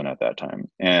with Norlin at that time.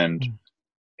 And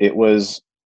there was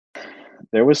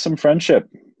some friendship.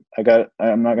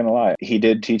 I'm not going to lie. He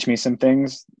did teach me some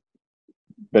things,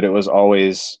 but it was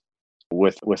always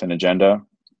with an agenda.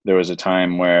 There was a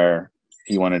time where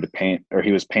he wanted to paint, or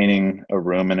he was painting a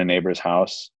room in a neighbor's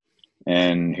house.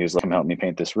 And he was like, come help me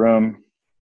paint this room.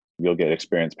 You'll get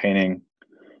experience painting.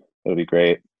 It'll be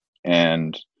great.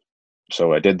 And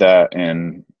so I did that.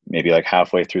 And maybe like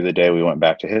halfway through the day, we went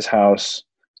back to his house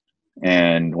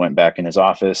and went back in his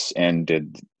office and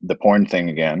did the porn thing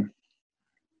again.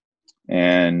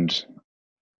 And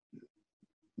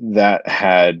that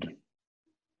had a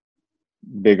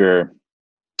bigger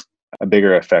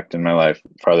effect in my life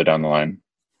farther down the line,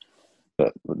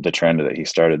 the trend that he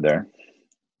started there.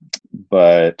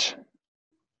 But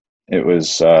it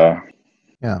was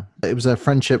it was a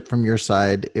friendship from your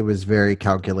side. It was very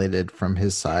calculated from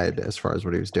his side as far as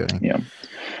what he was doing. Yeah,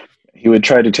 he would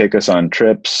try to take us on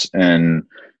trips and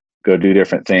go do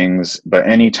different things, but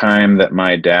any time that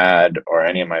my dad or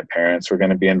any of my parents were going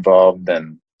to be involved,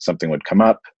 then something would come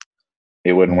up.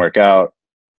 It wouldn't work out,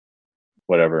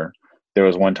 whatever. There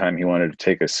was one time he wanted to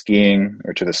take us skiing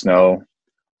or to the snow,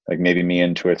 like maybe me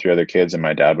and 2 or 3 other kids, and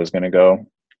my dad was going to go.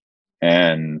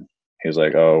 And he was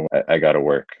like, oh, I got to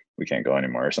work. We can't go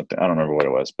anymore or something. I don't remember what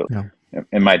it was, but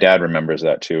and my dad remembers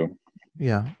that too.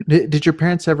 Yeah. Did your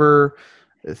parents ever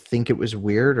think it was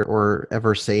weird or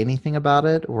ever say anything about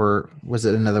it? Or was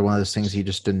it another one of those things you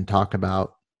just didn't talk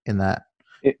about in that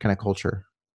kind of culture?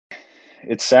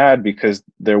 It's sad because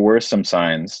there were some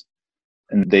signs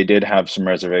and they did have some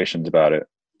reservations about it.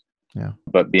 Yeah.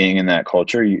 But being in that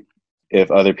culture,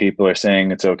 if other people are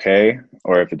saying it's okay,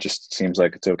 or if it just seems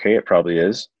like it's okay, it probably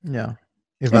is. Yeah.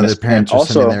 If other parents are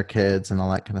sending their kids and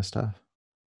all that kind of stuff.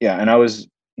 Yeah. And I was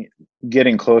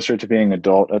getting closer to being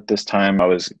adult at this time. I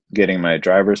was getting my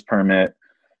driver's permit.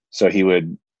 So he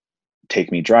would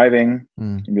take me driving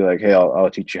and be like, hey, I'll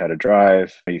teach you how to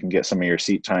drive. You can get some of your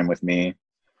seat time with me.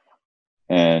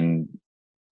 And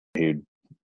he'd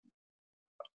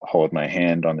hold my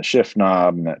hand on the shift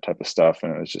knob and that type of stuff.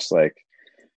 And it was just like,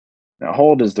 now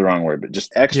hold is the wrong word, but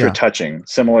just extra touching,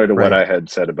 similar to what I had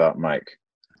said about Mike.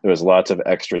 There was lots of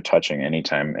extra touching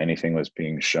anytime anything was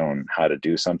being shown, how to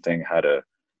do something, how to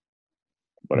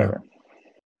whatever.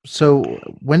 So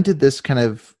when did this kind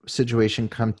of situation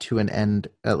come to an end,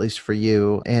 at least for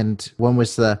you? And when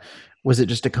was it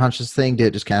just a conscious thing? Did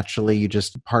it just naturally, you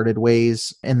just parted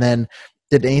ways? And then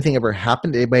did anything ever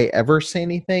happen? Did anybody ever say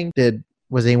anything?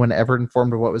 Was anyone ever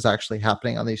informed of what was actually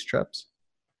happening on these trips?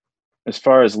 As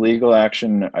far as legal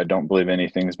action, I don't believe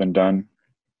anything's been done.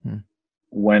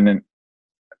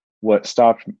 What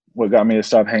got me to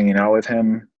stop hanging out with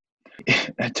him,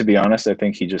 to be honest, I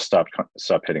think he just stopped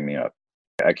hitting me up.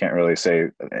 I can't really say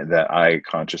that I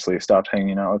consciously stopped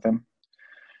hanging out with him.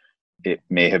 It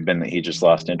may have been that he just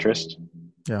lost interest.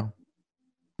 Yeah.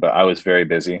 But I was very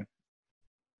busy.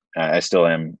 I still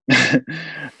am.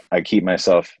 I keep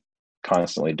myself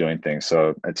constantly doing things,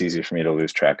 so it's easy for me to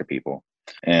lose track of people.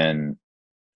 And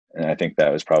I think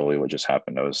that was probably what just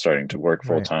happened. I was starting to work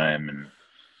full time, and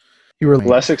you were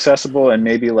less accessible and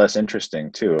maybe less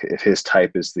interesting too. If his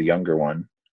type is the younger one,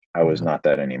 I was not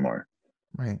that anymore.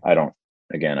 Right. I don't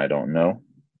know.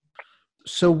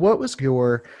 So what was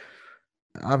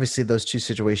obviously those two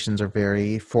situations are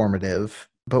very formative,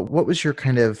 but what was your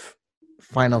kind of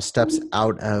final steps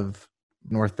out of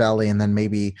North Valley and then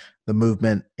maybe the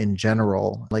movement in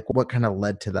general? Like, what kind of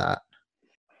led to that?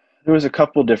 There was a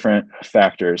couple different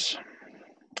factors.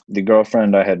 The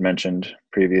girlfriend I had mentioned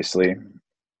previously,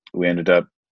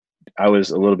 I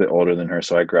was a little bit older than her,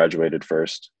 so I graduated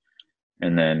first.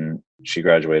 And then she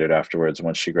graduated afterwards.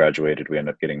 Once she graduated, we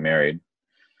ended up getting married.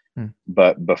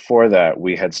 But before that,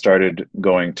 we had started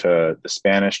going to the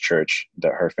Spanish church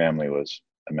that her family was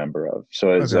a member of.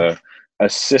 So it's a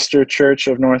sister church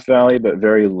of North Valley, but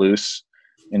very loose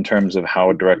in terms of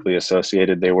how directly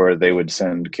associated they were. They would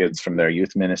send kids from their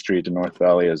youth ministry to North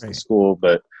Valley as the school,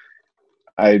 but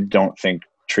I don't think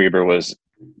Trieber was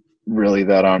really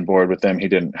that on board with them. He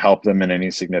didn't help them in any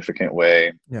significant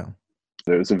way. Yeah.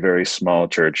 It was a very small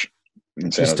church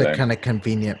in San Just Jose. a kind of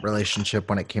convenient relationship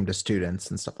when it came to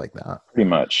students and stuff like that. Pretty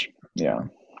much, yeah.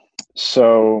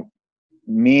 So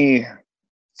me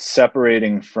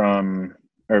separating from,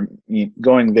 or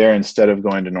going there instead of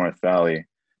going to North Valley,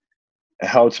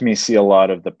 helped me see a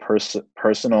lot of the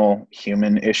personal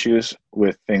human issues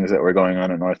with things that were going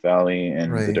on in North Valley,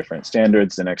 and the different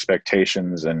standards and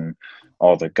expectations and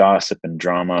all the gossip and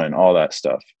drama and all that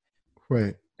stuff.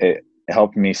 Right. It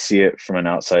helped me see it from an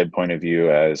outside point of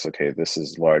view as, okay, this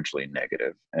is largely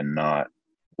negative and not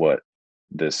what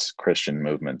this Christian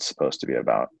movement's supposed to be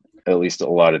about. At least a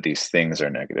lot of these things are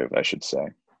negative, I should say.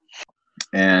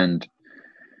 And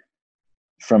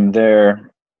from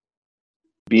there,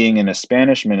 being in a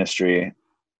Spanish ministry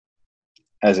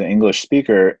as an English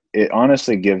speaker, it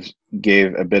honestly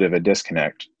gave a bit of a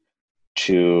disconnect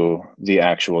to the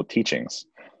actual teachings.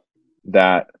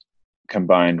 That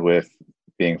combined with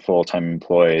being full-time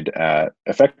employed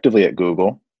effectively at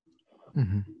Google,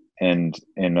 and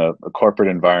in a corporate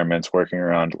environments, working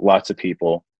around lots of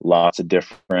people, lots of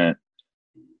different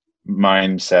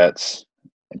mindsets,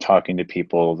 and talking to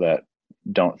people that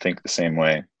don't think the same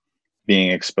way,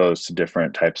 being exposed to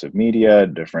different types of media,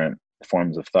 different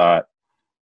forms of thought.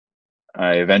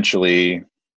 I eventually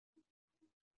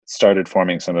started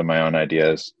forming some of my own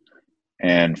ideas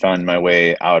and found my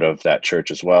way out of that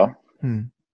church as well.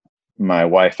 My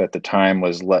wife at the time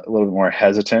was a little bit more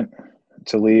hesitant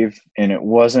to leave, and it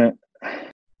wasn't,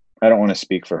 I don't want to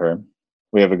speak for her.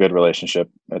 We have a good relationship.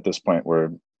 At this point, we're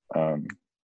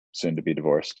soon to be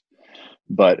divorced,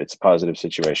 but it's a positive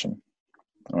situation.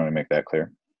 I want to make that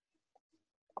clear.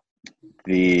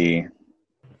 The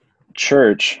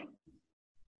church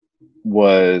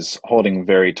was holding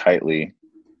very tightly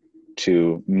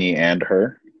to me and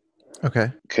her.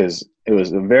 Okay. Because it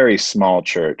was a very small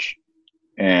church.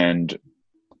 And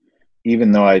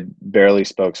even though I barely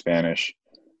spoke Spanish,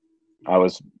 I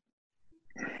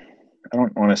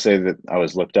don't want to say that I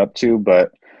was looked up to,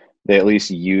 but they at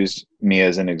least used me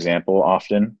as an example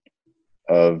often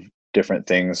of different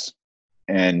things.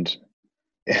 And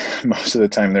most of the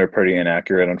time they're pretty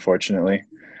inaccurate, unfortunately.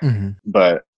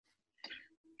 But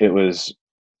it was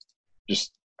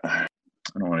just, I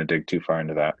don't want to dig too far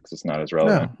into that because it's not as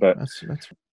relevant. But that's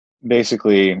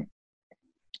basically,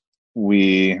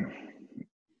 we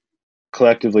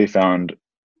collectively found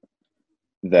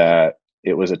that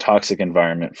it was a toxic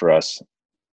environment for us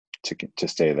to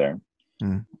stay there.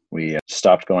 We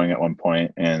stopped going at one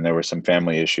point, and there were some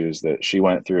family issues that she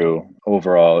went through.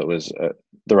 Overall, it was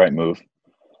the right move.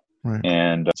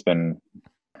 And it's been,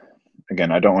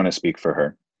 again, I don't want to speak for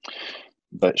her,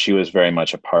 but she was very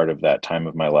much a part of that time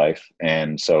of my life.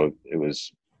 And so it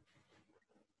was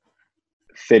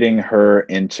fitting her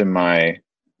into my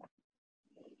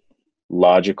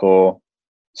logical,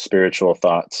 spiritual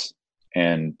thoughts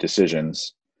and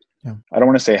decisions. I don't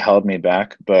want to say held me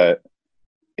back, but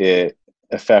it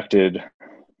affected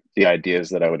the ideas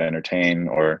that I would entertain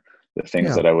or the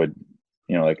things that I would,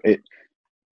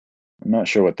 I'm not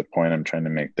sure what the point I'm trying to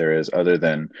make there is, other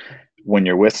than when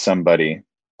you're with somebody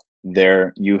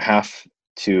there, you have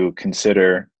to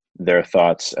consider their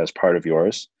thoughts as part of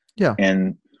yours.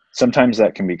 And sometimes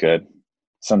that can be good.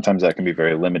 Sometimes that can be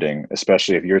very limiting,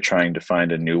 especially if you're trying to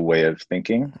find a new way of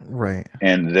thinking.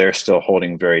 And they're still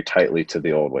holding very tightly to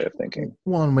the old way of thinking.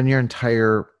 Well, and when your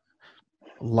entire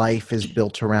life is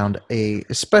built around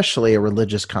especially a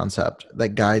religious concept that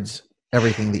guides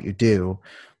everything that you do,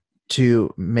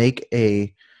 to make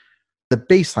the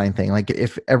baseline thing, like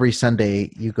if every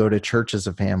Sunday you go to church as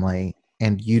a family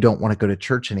and you don't want to go to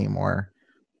church anymore,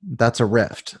 that's a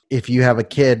rift. If you have a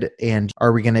kid and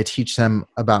are we going to teach them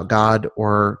about God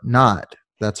or not,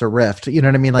 that's a rift. You know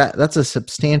what I mean? Like that's a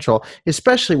substantial,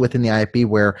 especially within the IFB,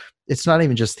 where it's not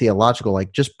even just theological,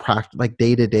 like just like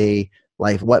day-to-day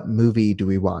life. What movie do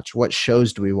we watch? What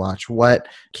shows do we watch? What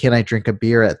can I drink a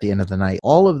beer at the end of the night?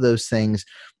 All of those things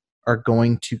are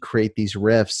going to create these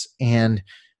rifts. And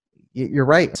you're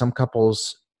right. Some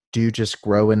couples do just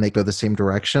grow and they go the same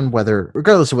direction,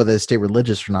 regardless of whether they stay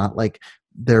religious or not. Like,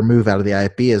 their move out of the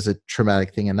IFB is a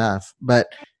traumatic thing enough. But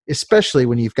especially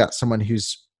when you've got someone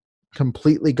who's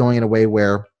completely going in a way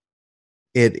where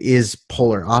it is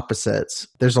polar opposites,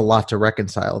 there's a lot to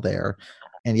reconcile there.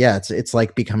 And yeah, it's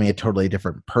like becoming a totally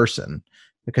different person,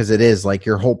 because it is like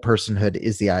your whole personhood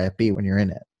is the IFB when you're in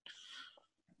it.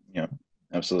 Yeah,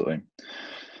 absolutely.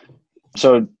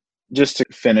 So just to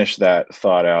finish that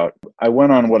thought out, I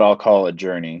went on what I'll call a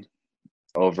journey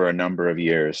over a number of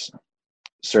years,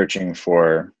 searching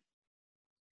for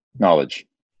knowledge,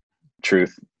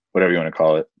 truth, whatever you want to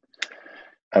call it.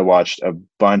 I watched a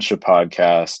bunch of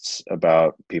podcasts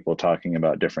about people talking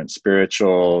about different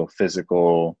spiritual,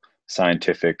 physical,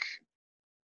 scientific,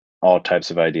 all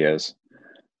types of ideas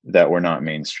that were not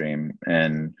mainstream,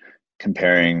 and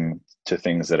comparing to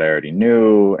things that I already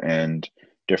knew and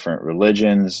different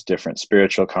religions, different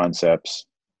spiritual concepts.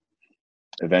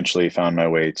 Eventually found my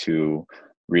way to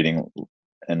reading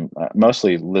and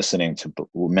mostly listening to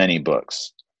many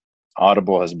books.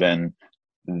 Audible has been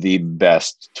the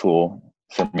best tool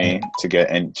for me to get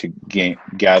and to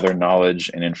gather knowledge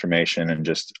and information and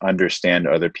just understand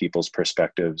other people's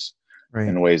perspectives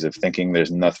and ways of thinking.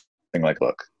 There's nothing like a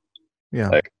book. Yeah.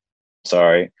 Like,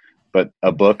 sorry, but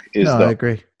a book is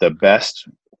the best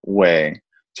way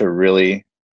to really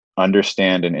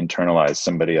understand and internalize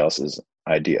somebody else's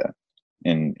idea.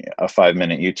 In a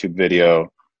 5-minute YouTube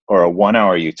video or a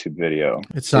 1-hour YouTube video,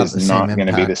 it's not going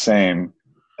to be the same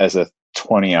as a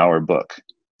 20-hour book.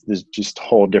 There's just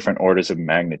whole different orders of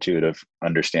magnitude of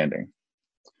understanding.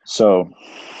 So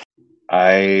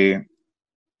I,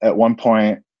 at one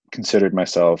point, considered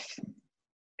myself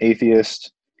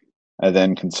atheist. I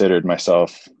then considered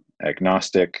myself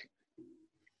agnostic.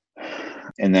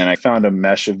 And then I found a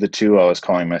mesh of the two. I was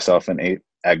calling myself an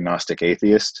agnostic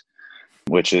atheist,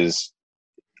 which is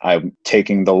I'm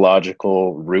taking the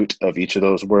logical root of each of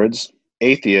those words.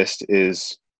 Atheist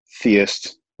is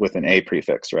theist with an A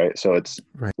prefix, right? So it's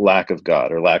lack of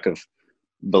God or lack of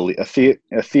belief.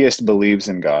 A theist believes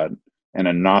in God, and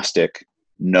a Gnostic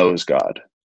knows God.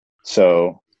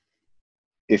 So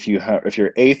if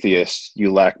you're atheist,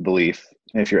 you lack belief,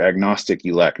 and if you're agnostic,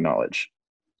 you lack knowledge.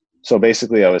 So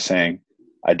basically, I was saying,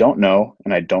 I don't know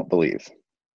and I don't believe.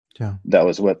 Yeah, that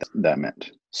was what that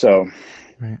meant. So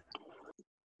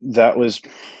that was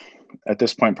at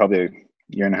this point probably a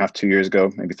year and a half, 2 years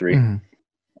ago, maybe 3. Mm-hmm.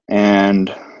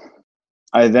 And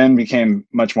I then became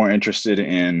much more interested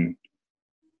in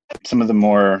some of the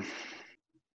more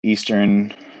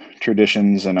Eastern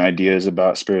traditions and ideas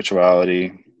about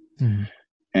spirituality. Mm-hmm.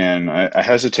 And I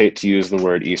hesitate to use the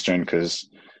word Eastern because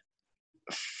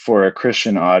for a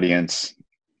Christian audience,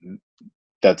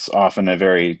 that's often a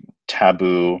very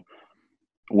taboo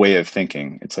way of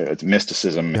thinking. It's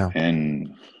mysticism. Yeah.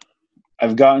 And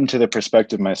I've gotten to the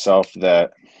perspective myself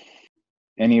that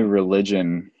any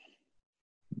religion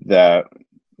that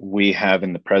we have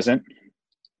in the present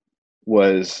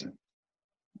was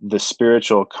the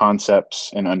spiritual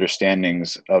concepts and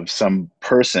understandings of some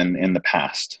person in the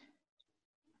past,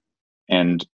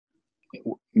 and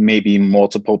maybe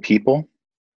multiple people,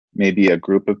 maybe a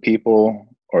group of people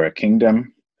or a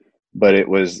kingdom, but it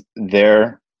was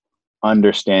their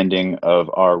understanding of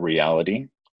our reality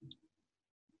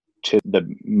to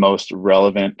the most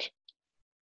relevant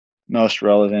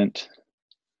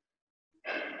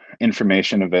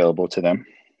information available to them,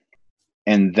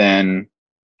 and then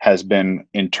has been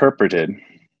interpreted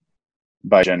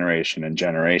by generation and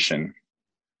generation,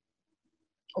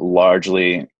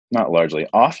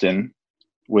 often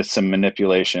with some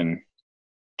manipulation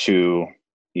to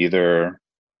either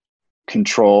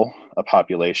control a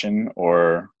population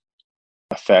or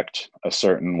affect a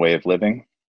certain way of living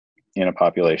in a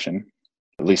population.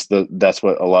 At least that's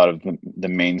what a lot of the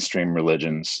mainstream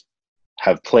religions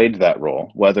have played that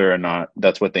role. Whether or not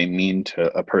that's what they mean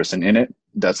to a person in it,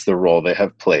 that's the role they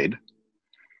have played,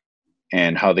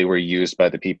 and how they were used by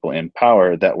the people in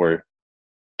power that were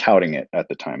touting it at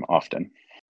the time often.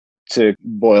 To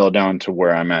boil down to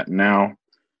where I'm at now,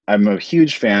 I'm a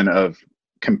huge fan of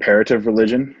comparative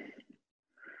religion,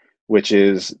 which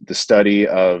is the study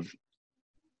of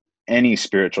any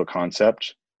spiritual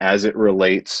concept as it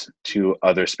relates to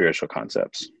other spiritual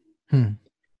concepts.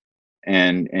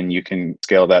 And you can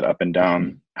scale that up and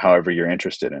down however you're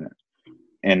interested in it.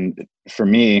 And for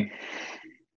me,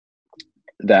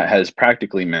 that has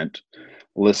practically meant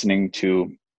listening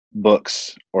to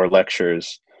books or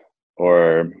lectures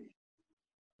or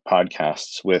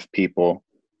podcasts with people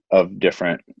of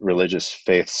different religious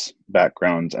faiths,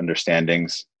 backgrounds,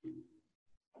 understandings,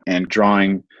 and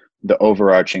drawing the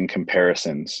overarching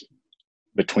comparisons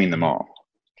between them all,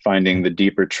 finding the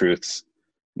deeper truths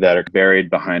that are buried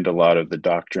behind a lot of the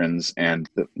doctrines and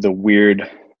the weird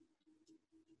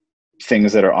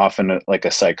things that are often like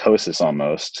a psychosis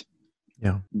almost,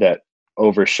 that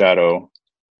overshadow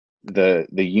the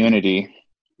unity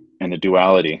and the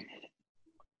duality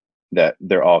that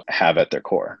they're all have at their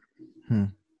core.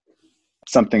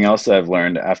 Something else that I've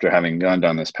learned after having gone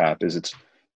down this path is it's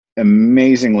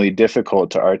amazingly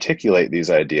difficult to articulate these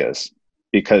ideas,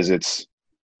 because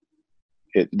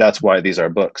that's why these are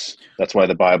books. That's why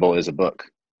the Bible is a book.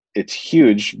 It's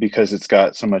huge because it's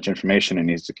got so much information it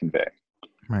needs to convey.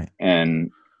 Right.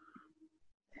 And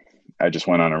I just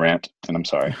went on a rant, and I'm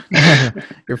sorry.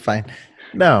 You're fine.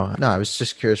 No, I was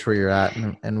just curious where you're at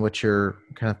and what your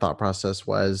kind of thought process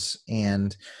was.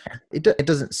 And it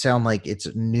doesn't sound like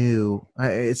it's new.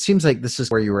 It seems like this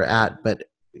is where you were at, but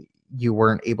you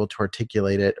weren't able to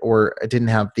articulate it or didn't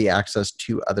have the access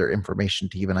to other information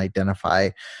to even identify.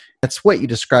 That's what you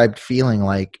described feeling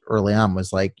like early on,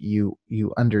 was like you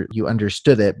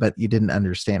understood it, but you didn't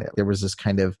understand it. There was this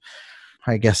kind of,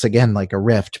 I guess, again, like a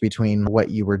rift between what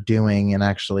you were doing and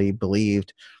actually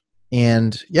believed.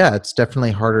 And yeah, it's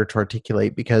definitely harder to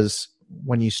articulate, because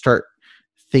when you start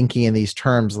thinking in these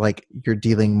terms, like you're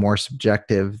dealing more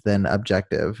subjective than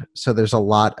objective. So there's a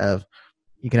lot of,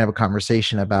 you can have a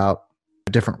conversation about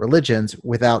different religions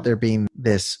without there being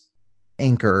this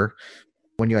anchor.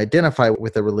 When you identify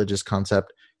with a religious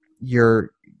concept, you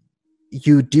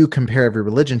do compare every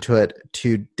religion to it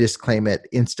to disclaim it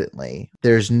instantly.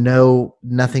 There's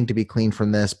nothing to be gleaned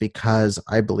from this because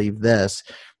I believe this.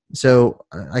 So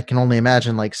I can only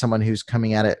imagine like someone who's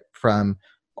coming at it from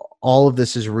all of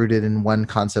this is rooted in one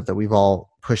concept that we've all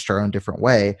pushed our own different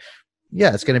way.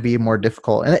 Yeah, it's going to be more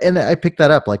difficult. And I pick that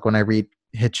up like when I read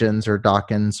Hitchens or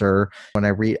Dawkins, or when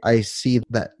I see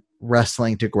that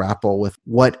wrestling to grapple with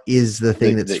what is the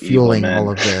thing that's fueling all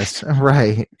of this.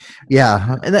 Right.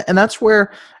 Yeah. And that's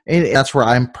where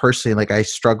I'm personally, like, I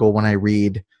struggle when I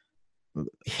read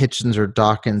Hitchens or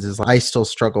Dawkins, is I still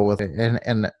struggle with it.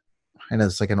 And I know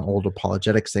it's like an old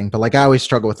apologetics thing, but like I always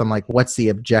struggle with them, like, what's the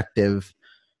objective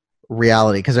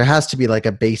reality? Because there has to be like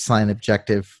a baseline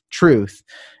objective truth.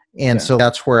 And so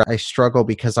that's where I struggle,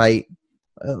 because like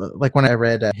when I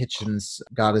read Hitchens'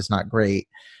 God is Not Great,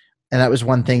 and that was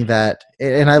one thing that,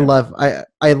 and I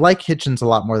like Hitchens a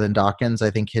lot more than Dawkins.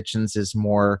 I think Hitchens is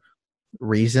more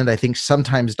reasoned. I think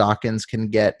sometimes Dawkins can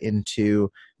get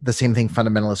into the same thing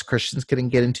fundamentalist Christians can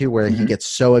get into, where he gets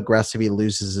so aggressive he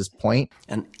loses his point.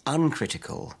 An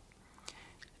uncritical,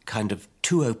 kind of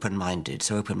too open-minded,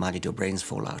 so open-minded your brains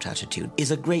fall out attitude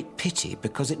is a great pity,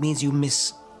 because it means you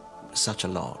miss such a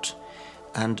lot.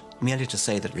 And merely to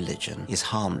say that religion is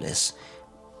harmless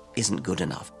isn't good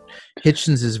enough.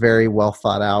 Hitchens is very well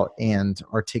thought out and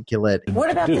articulate. What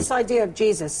about this idea of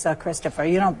Jesus, Christopher?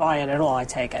 You don't buy it at all, I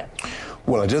take it.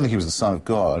 Well, I don't think he was the Son of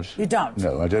God. You don't?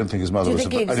 No, I don't think his mother was. I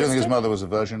don't think his mother was a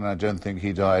virgin, and I don't think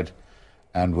he died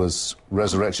and was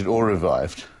resurrected or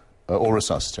revived or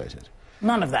resuscitated.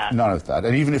 None of that. None of that.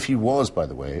 And even if he was, by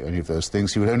the way, any of those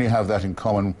things, he would only have that in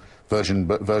common: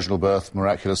 virginal birth,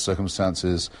 miraculous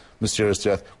circumstances, mysterious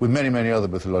death, with many, many other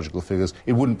mythological figures.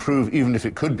 It wouldn't prove, even if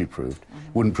it could be proved,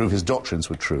 wouldn't prove his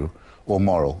doctrines were true or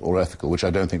moral or ethical, which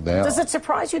I don't think they are. Does it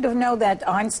surprise you to know that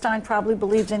Einstein probably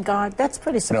believed in God? That's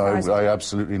pretty surprising. No, I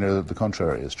absolutely know that the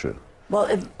contrary is true. Well,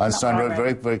 Einstein wrote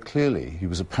very, very clearly he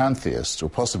was a pantheist,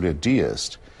 or possibly a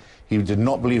deist. He did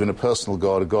not believe in a personal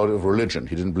God, a God of religion.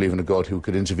 He didn't believe in a God who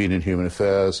could intervene in human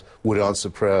affairs, would answer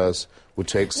prayers, would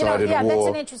take side in a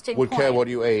war, would care what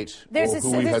you ate, or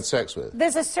who you had sex with.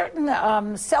 There's a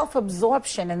certain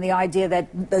self-absorption in the idea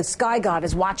that the sky god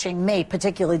is watching me,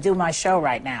 particularly do my show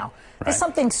right now. Right. There's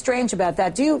something strange about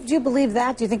that. Do you believe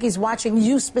that? Do you think he's watching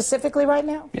you specifically right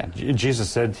now? Yeah, Jesus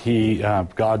said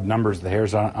God numbers the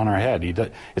hairs on our head.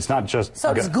 It's not just...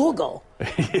 So it's Google.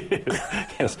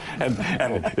 Yes,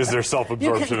 and is there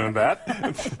self-absorption in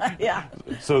that? Yeah.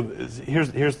 So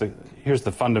here's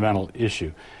the fundamental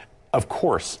issue. Of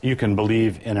course, you can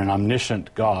believe in an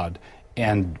omniscient God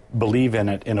and believe in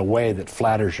it in a way that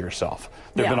flatters yourself.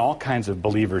 There have been all kinds of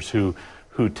believers who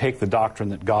take the doctrine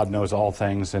that God knows all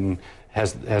things and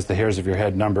has the hairs of your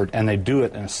head numbered, and they do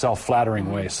it in a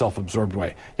self-flattering way, self-absorbed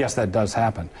way. Yes, that does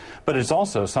happen. But it's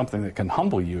also something that can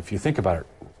humble you if you think about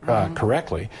it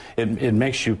correctly.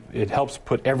 It helps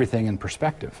put everything in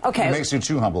perspective. Okay. It makes you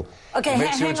too humble. Okay,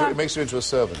 it makes you into a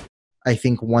servant. I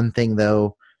think one thing,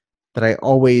 though, that I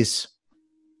always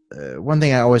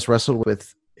wrestled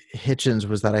with Hitchens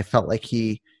was that I felt like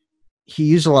he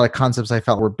used a lot of concepts I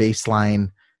felt were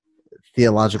baseline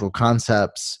theological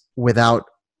concepts without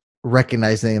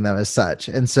recognizing them as such.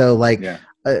 And so like,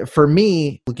 for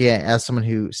me, looking at as someone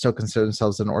who still considers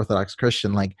themselves an Orthodox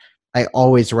Christian, like I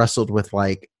always wrestled with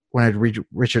like when I'd read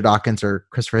Richard Dawkins or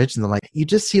Christopher Hitchens, I'm like, you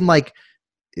just seem like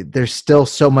there's still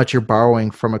so much you're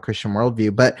borrowing from a Christian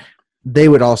worldview, but they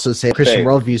would also say Christian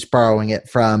worldview is borrowing it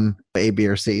from A, B,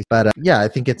 or C. But yeah, I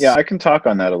think it's... Yeah, I can talk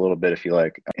on that a little bit if you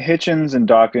like. Hitchens and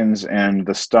Dawkins and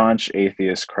the staunch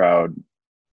atheist crowd,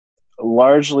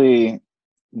 largely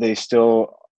they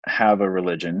still have a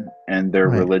religion, and their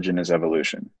religion is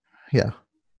evolution. Yeah.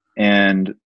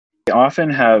 And they often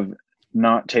have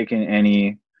not taken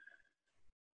any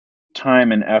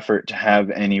time and effort to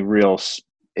have any real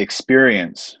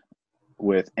experience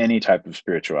with any type of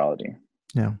spirituality.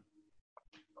 Yeah.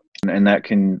 And that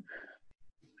can,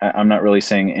 I'm not really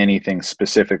saying anything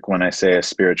specific when I say a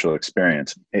spiritual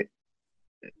experience.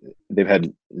 They've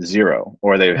had zero,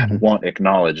 or they won't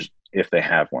acknowledge if they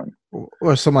have one.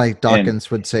 Or something like Dawkins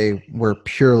would say, we're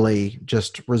purely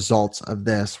just results of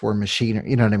this, we're machinery.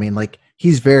 You know what I mean? Like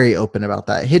he's very open about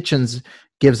that. Hitchens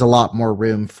gives a lot more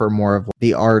room for more of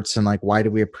the arts and like, why do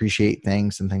we appreciate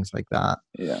things and things like that?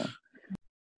 Yeah.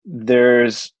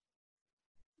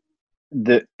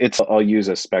 I'll use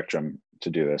a spectrum to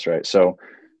do this, right? So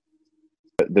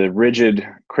the rigid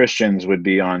Christians would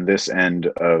be on this end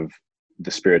of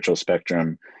the spiritual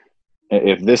spectrum.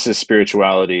 If this is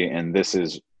spirituality and this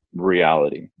is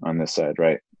reality on this side,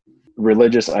 right?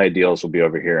 Religious ideals will be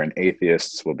over here and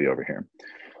atheists will be over here.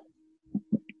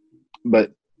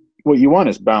 But what you want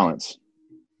is balance,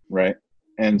 right?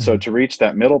 And so to reach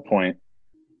that middle point,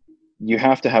 you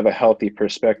have to have a healthy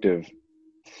perspective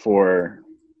for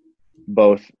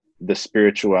both the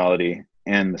spirituality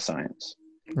and the science.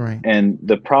 Right. And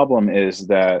the problem is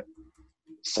that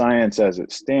science as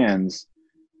it stands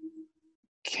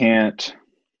can't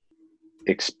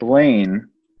explain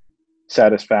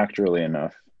satisfactorily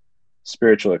enough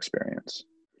spiritual experience.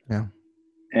 Yeah.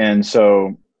 And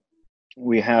so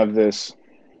we have this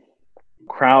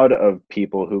crowd of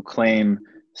people who claim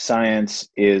science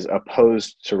is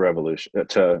opposed to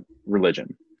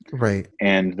religion. Right.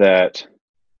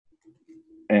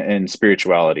 And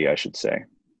spirituality, I should say.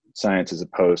 Science is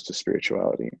opposed to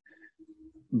spirituality.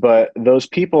 But those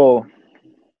people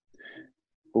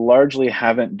largely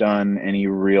haven't done any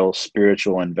real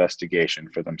spiritual investigation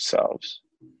for themselves.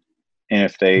 And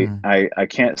if they, I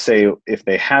can't say if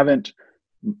they haven't,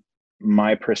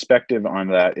 my perspective on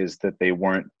that is that they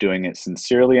weren't doing it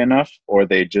sincerely enough, or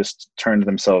they just turned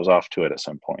themselves off to it at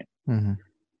some point.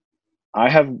 I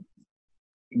have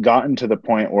gotten to the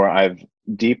point where I've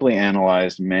deeply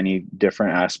analyzed many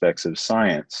different aspects of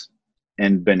science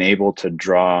and been able to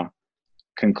draw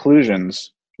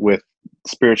conclusions with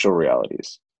spiritual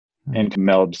realities and to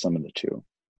meld some of the two.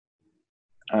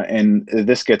 And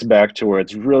this gets back to where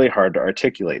it's really hard to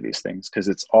articulate these things because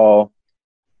it's all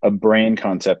a brain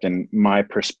concept, and my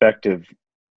perspective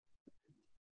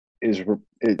is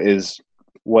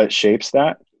what shapes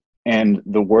that. And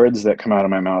the words that come out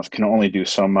of my mouth can only do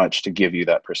so much to give you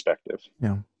that perspective.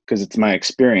 Yeah. Because it's my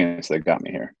experience that got me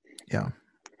here. Yeah.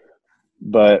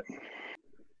 But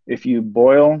if you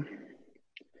boil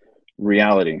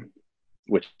reality,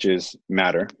 which is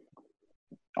matter,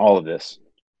 all of this,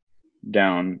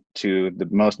 down to the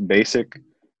most basic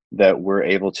that we're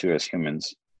able to as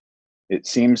humans, it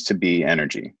seems to be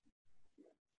energy.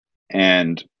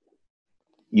 And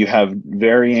you have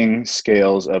varying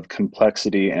scales of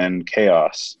complexity and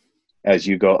chaos as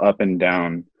you go up and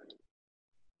down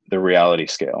the reality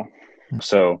scale.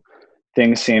 So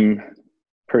things seem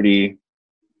pretty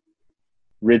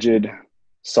rigid,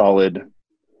 solid,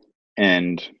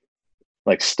 and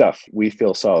like stuff. We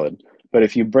feel solid. But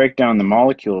if you break down the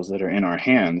molecules that are in our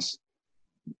hands,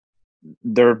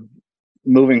 they're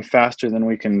moving faster than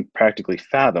we can practically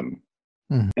fathom.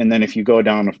 And then if you go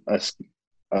down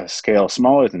a scale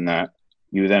smaller than that,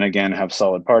 you then again have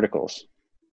solid particles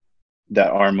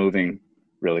that are moving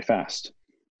really fast.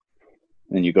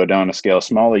 And you go down a scale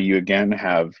smaller, you again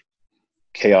have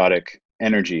chaotic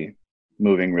energy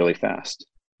moving really fast.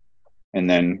 And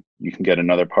then you can get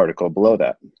another particle below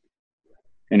that.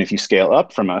 And if you scale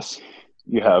up from us,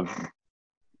 you have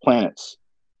planets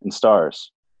and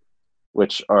stars,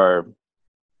 which are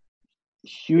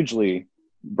hugely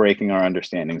breaking our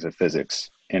understandings of physics.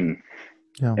 And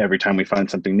every time we find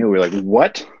something new, we're like,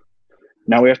 what?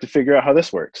 Now we have to figure out how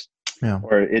this works.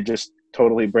 Or it just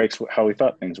totally breaks how we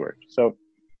thought things worked. So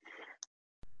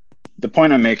the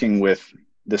point I'm making with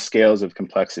the scales of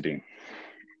complexity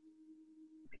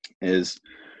is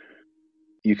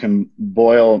you can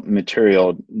boil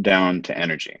material down to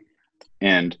energy.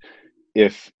 And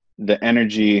if the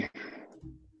energy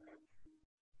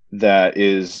that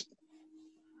is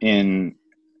in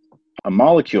a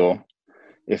molecule,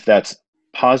 if that's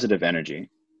positive energy,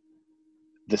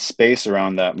 the space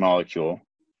around that molecule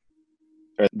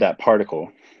or that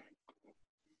particle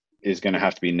is going to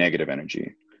have to be negative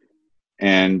energy.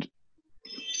 And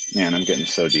man, I'm getting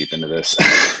so deep into this.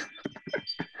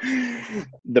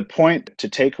 The point to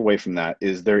take away from that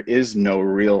is there is no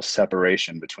real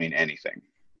separation between anything.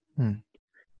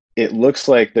 It looks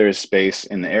like there's space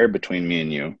in the air between me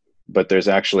and you, but there's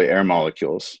actually air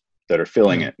molecules that are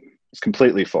filling it. It's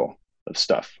completely full of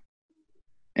stuff.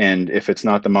 And if it's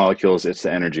not the molecules, it's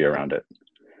the energy around it.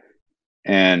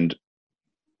 And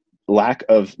lack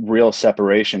of real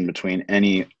separation between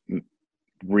any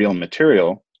real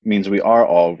material means we are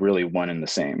all really one and the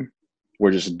same.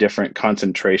 We're just different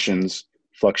concentrations,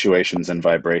 fluctuations, and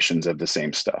vibrations of the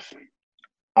same stuff.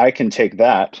 I can take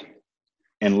that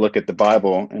and look at the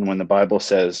Bible, and when the Bible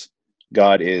says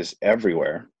God is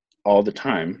everywhere all the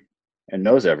time and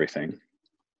knows everything,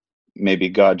 maybe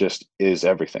God just is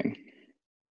everything.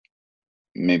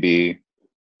 Maybe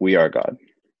we are God.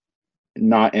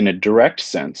 Not in a direct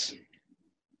sense,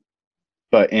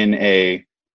 but in a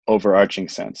overarching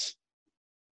sense.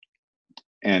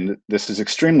 And this is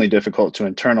extremely difficult to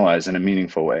internalize in a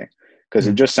meaningful way, because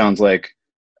it just sounds like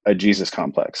a Jesus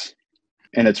complex.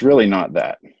 And it's really not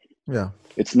that. Yeah.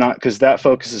 It's not, because that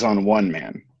focuses on one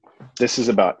man. This is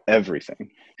about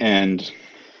everything. And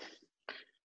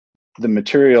the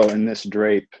material in this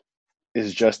drape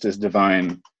is just as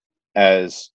divine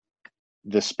as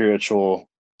the spiritual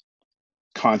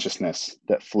consciousness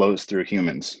that flows through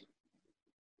humans.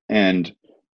 And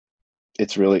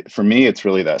it's really, for me, it's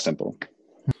really that simple.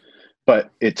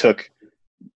 But it took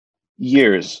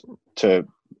years to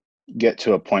get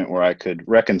to a point where I could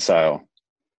reconcile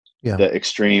the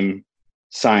extreme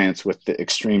science with the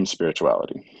extreme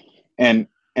spirituality. And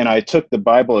I took the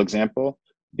Bible example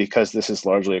because this is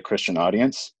largely a Christian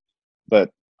audience,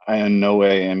 but I in no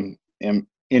way am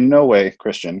in no way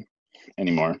Christian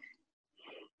anymore.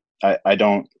 I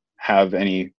don't have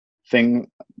anything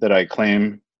that I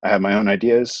claim. I have my own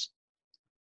ideas.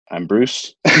 I'm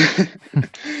Bruce.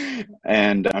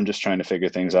 And I'm just trying to figure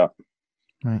things out.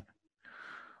 Right.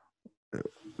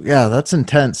 Yeah, that's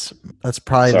intense. That's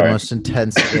probably the most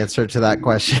intense answer to that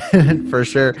question for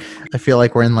sure. I feel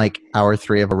like we're in like hour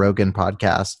 3 of a Rogan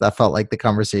podcast. That felt like the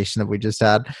conversation that we just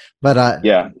had. But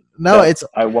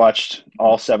I watched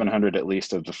all 700 at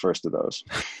least of the first of those.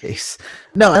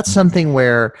 No, that's something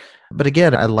where, but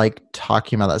again, I like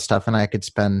talking about that stuff, and I could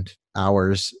spend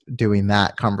hours doing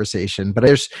that conversation.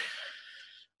 But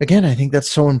again, I think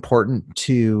that's so important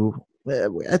to,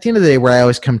 at the end of the day, where I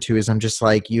always come to is I'm just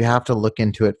like, you have to look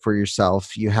into it for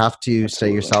yourself. You have to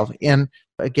study yourself. And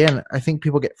again, I think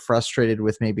people get frustrated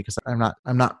with me because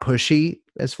I'm not pushy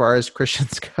as far as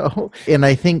Christians go. And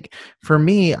I think for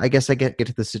me, I guess I get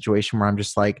to the situation where I'm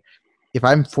just like, if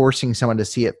I'm forcing someone to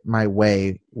see it my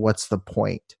way, what's the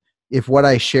point? If what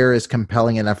I share is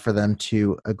compelling enough for them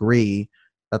to agree,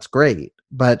 that's great.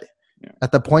 But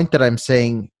at the point that I'm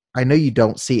saying, I know you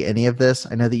don't see any of this,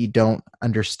 I know that you don't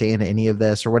understand any of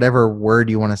this, or whatever word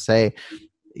you want to say,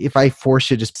 if I force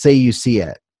you to just say you see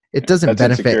it, it doesn't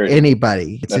benefit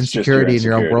anybody. It's insecurity in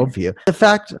your own worldview. The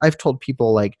fact, I've told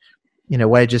people, like, you know,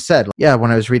 what I just said,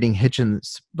 when I was reading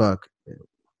Hitchens' book,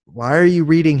 why are you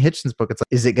reading Hitchens' book? It's like,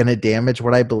 is it going to damage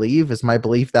what I believe? Is my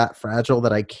belief that fragile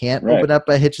that I can't open up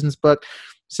a Hitchens' book?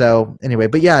 So anyway,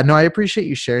 but yeah, no, I appreciate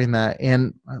you sharing that.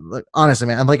 And look, honestly,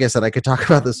 man, like I said, I could talk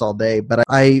about this all day, but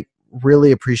I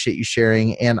really appreciate you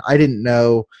sharing. And I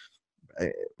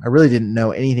really didn't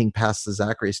know anything past the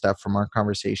Zachary stuff from our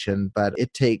conversation, but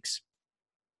I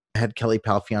had Kelly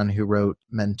Palfion, who wrote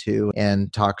Men Too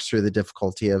and talks through the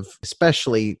difficulty of,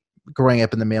 especially growing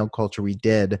up in the male culture we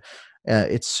did.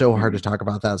 It's so hard to talk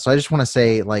about that. So I just want to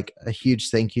say, like, a huge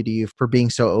thank you to you for being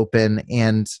so open.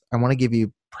 And I want to give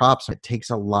you props. It takes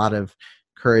a lot of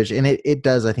courage, and it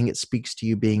does. I think it speaks to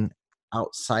you being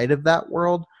outside of that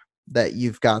world, that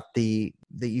you've got that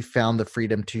you found the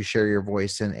freedom to share your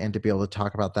voice and to be able to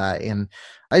talk about that. And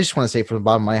I just want to say from the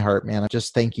bottom of my heart, man,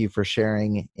 just thank you for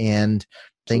sharing, and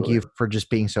thank you for just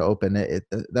being so open.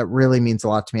 That really means a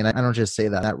lot to me. And I don't just say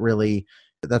that.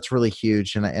 That's really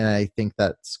huge. And I think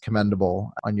that's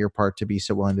commendable on your part to be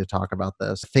so willing to talk about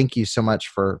this. Thank you so much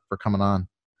for coming on.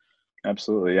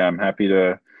 Absolutely. Yeah, I'm happy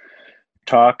to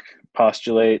talk,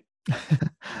 postulate.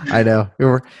 I know.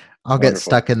 I'll get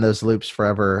stuck in those loops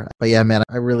forever. But yeah, man,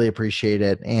 I really appreciate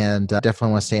it, and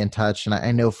definitely want to stay in touch. And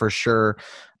I know for sure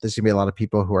there's going to be a lot of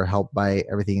people who are helped by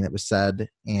everything that was said.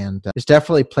 And there's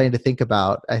definitely plenty to think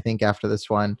about, I think, after this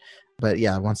one. But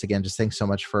yeah, once again, just thanks so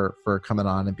much for coming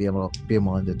on and being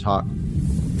willing to talk.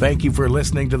 Thank you for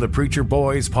listening to the Preacher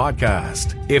Boys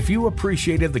podcast. If you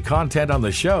appreciated the content on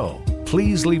the show,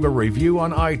 please leave a review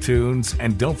on iTunes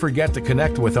and don't forget to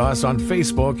connect with us on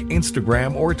Facebook,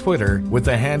 Instagram, or Twitter with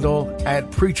the handle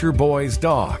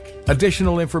 @PreacherBoysDoc.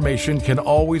 Additional information can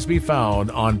always be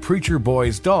found on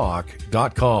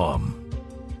PreacherBoysDoc.com.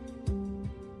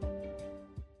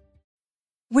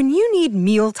 When you need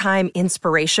mealtime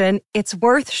inspiration, it's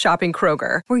worth shopping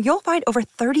Kroger, where you'll find over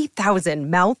 30,000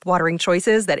 mouth-watering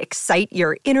choices that excite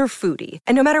your inner foodie.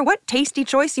 And no matter what tasty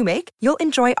choice you make, you'll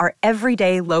enjoy our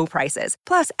everyday low prices,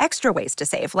 plus extra ways to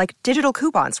save, like digital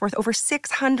coupons worth over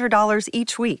 $600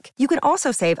 each week. You can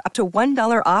also save up to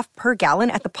 $1 off per gallon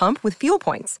at the pump with fuel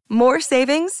points. More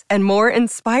savings and more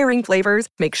inspiring flavors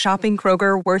make shopping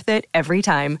Kroger worth it every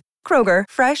time. Kroger,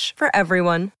 fresh for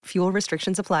everyone. Fuel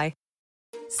restrictions apply.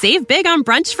 Save big on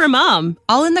brunch for mom,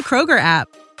 all in the Kroger app.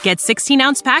 Get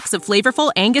 16-ounce packs of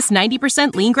flavorful Angus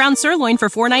 90% lean ground sirloin for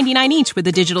 $4.99 each with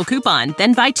a digital coupon.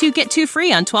 Then buy 2, get 2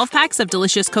 free on 12 packs of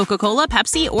delicious Coca-Cola,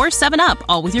 Pepsi, or 7-Up,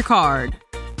 all with your card.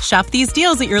 Shop these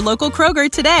deals at your local Kroger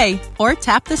today, or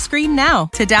tap the screen now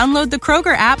to download the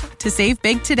Kroger app to save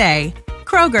big today.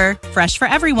 Kroger, fresh for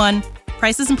everyone.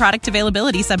 Prices and product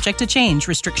availability subject to change.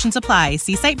 Restrictions apply.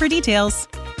 See site for details.